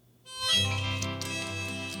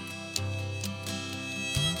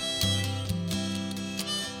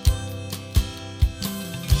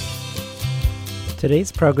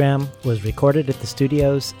 Today's program was recorded at the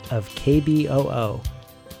studios of KBOO,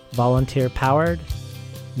 volunteer-powered,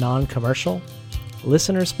 non-commercial,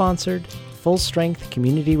 listener-sponsored, full-strength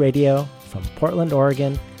community radio from Portland,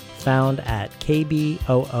 Oregon, found at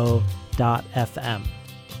kboo.fm.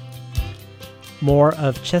 More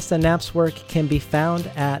of Cheston Knapp's work can be found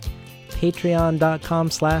at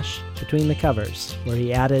patreon.com/betweenthecovers, where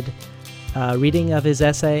he added a reading of his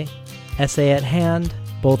essay at Hand,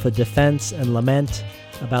 both a defense and lament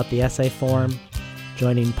about the essay form,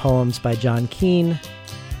 joining poems by John Keane,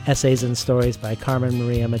 essays and stories by Carmen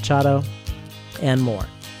Maria Machado, and more.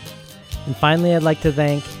 And finally, I'd like to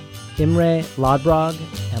thank Imre Lodbrog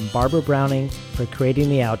and Barbara Browning for creating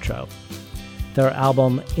the outro. Their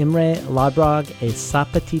album Imre Lodbrog et sa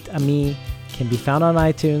petite amie can be found on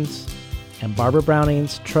iTunes, and Barbara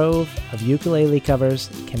Browning's trove of ukulele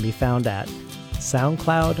covers can be found at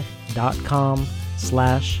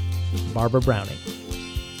soundcloud.com/Barbara Browning.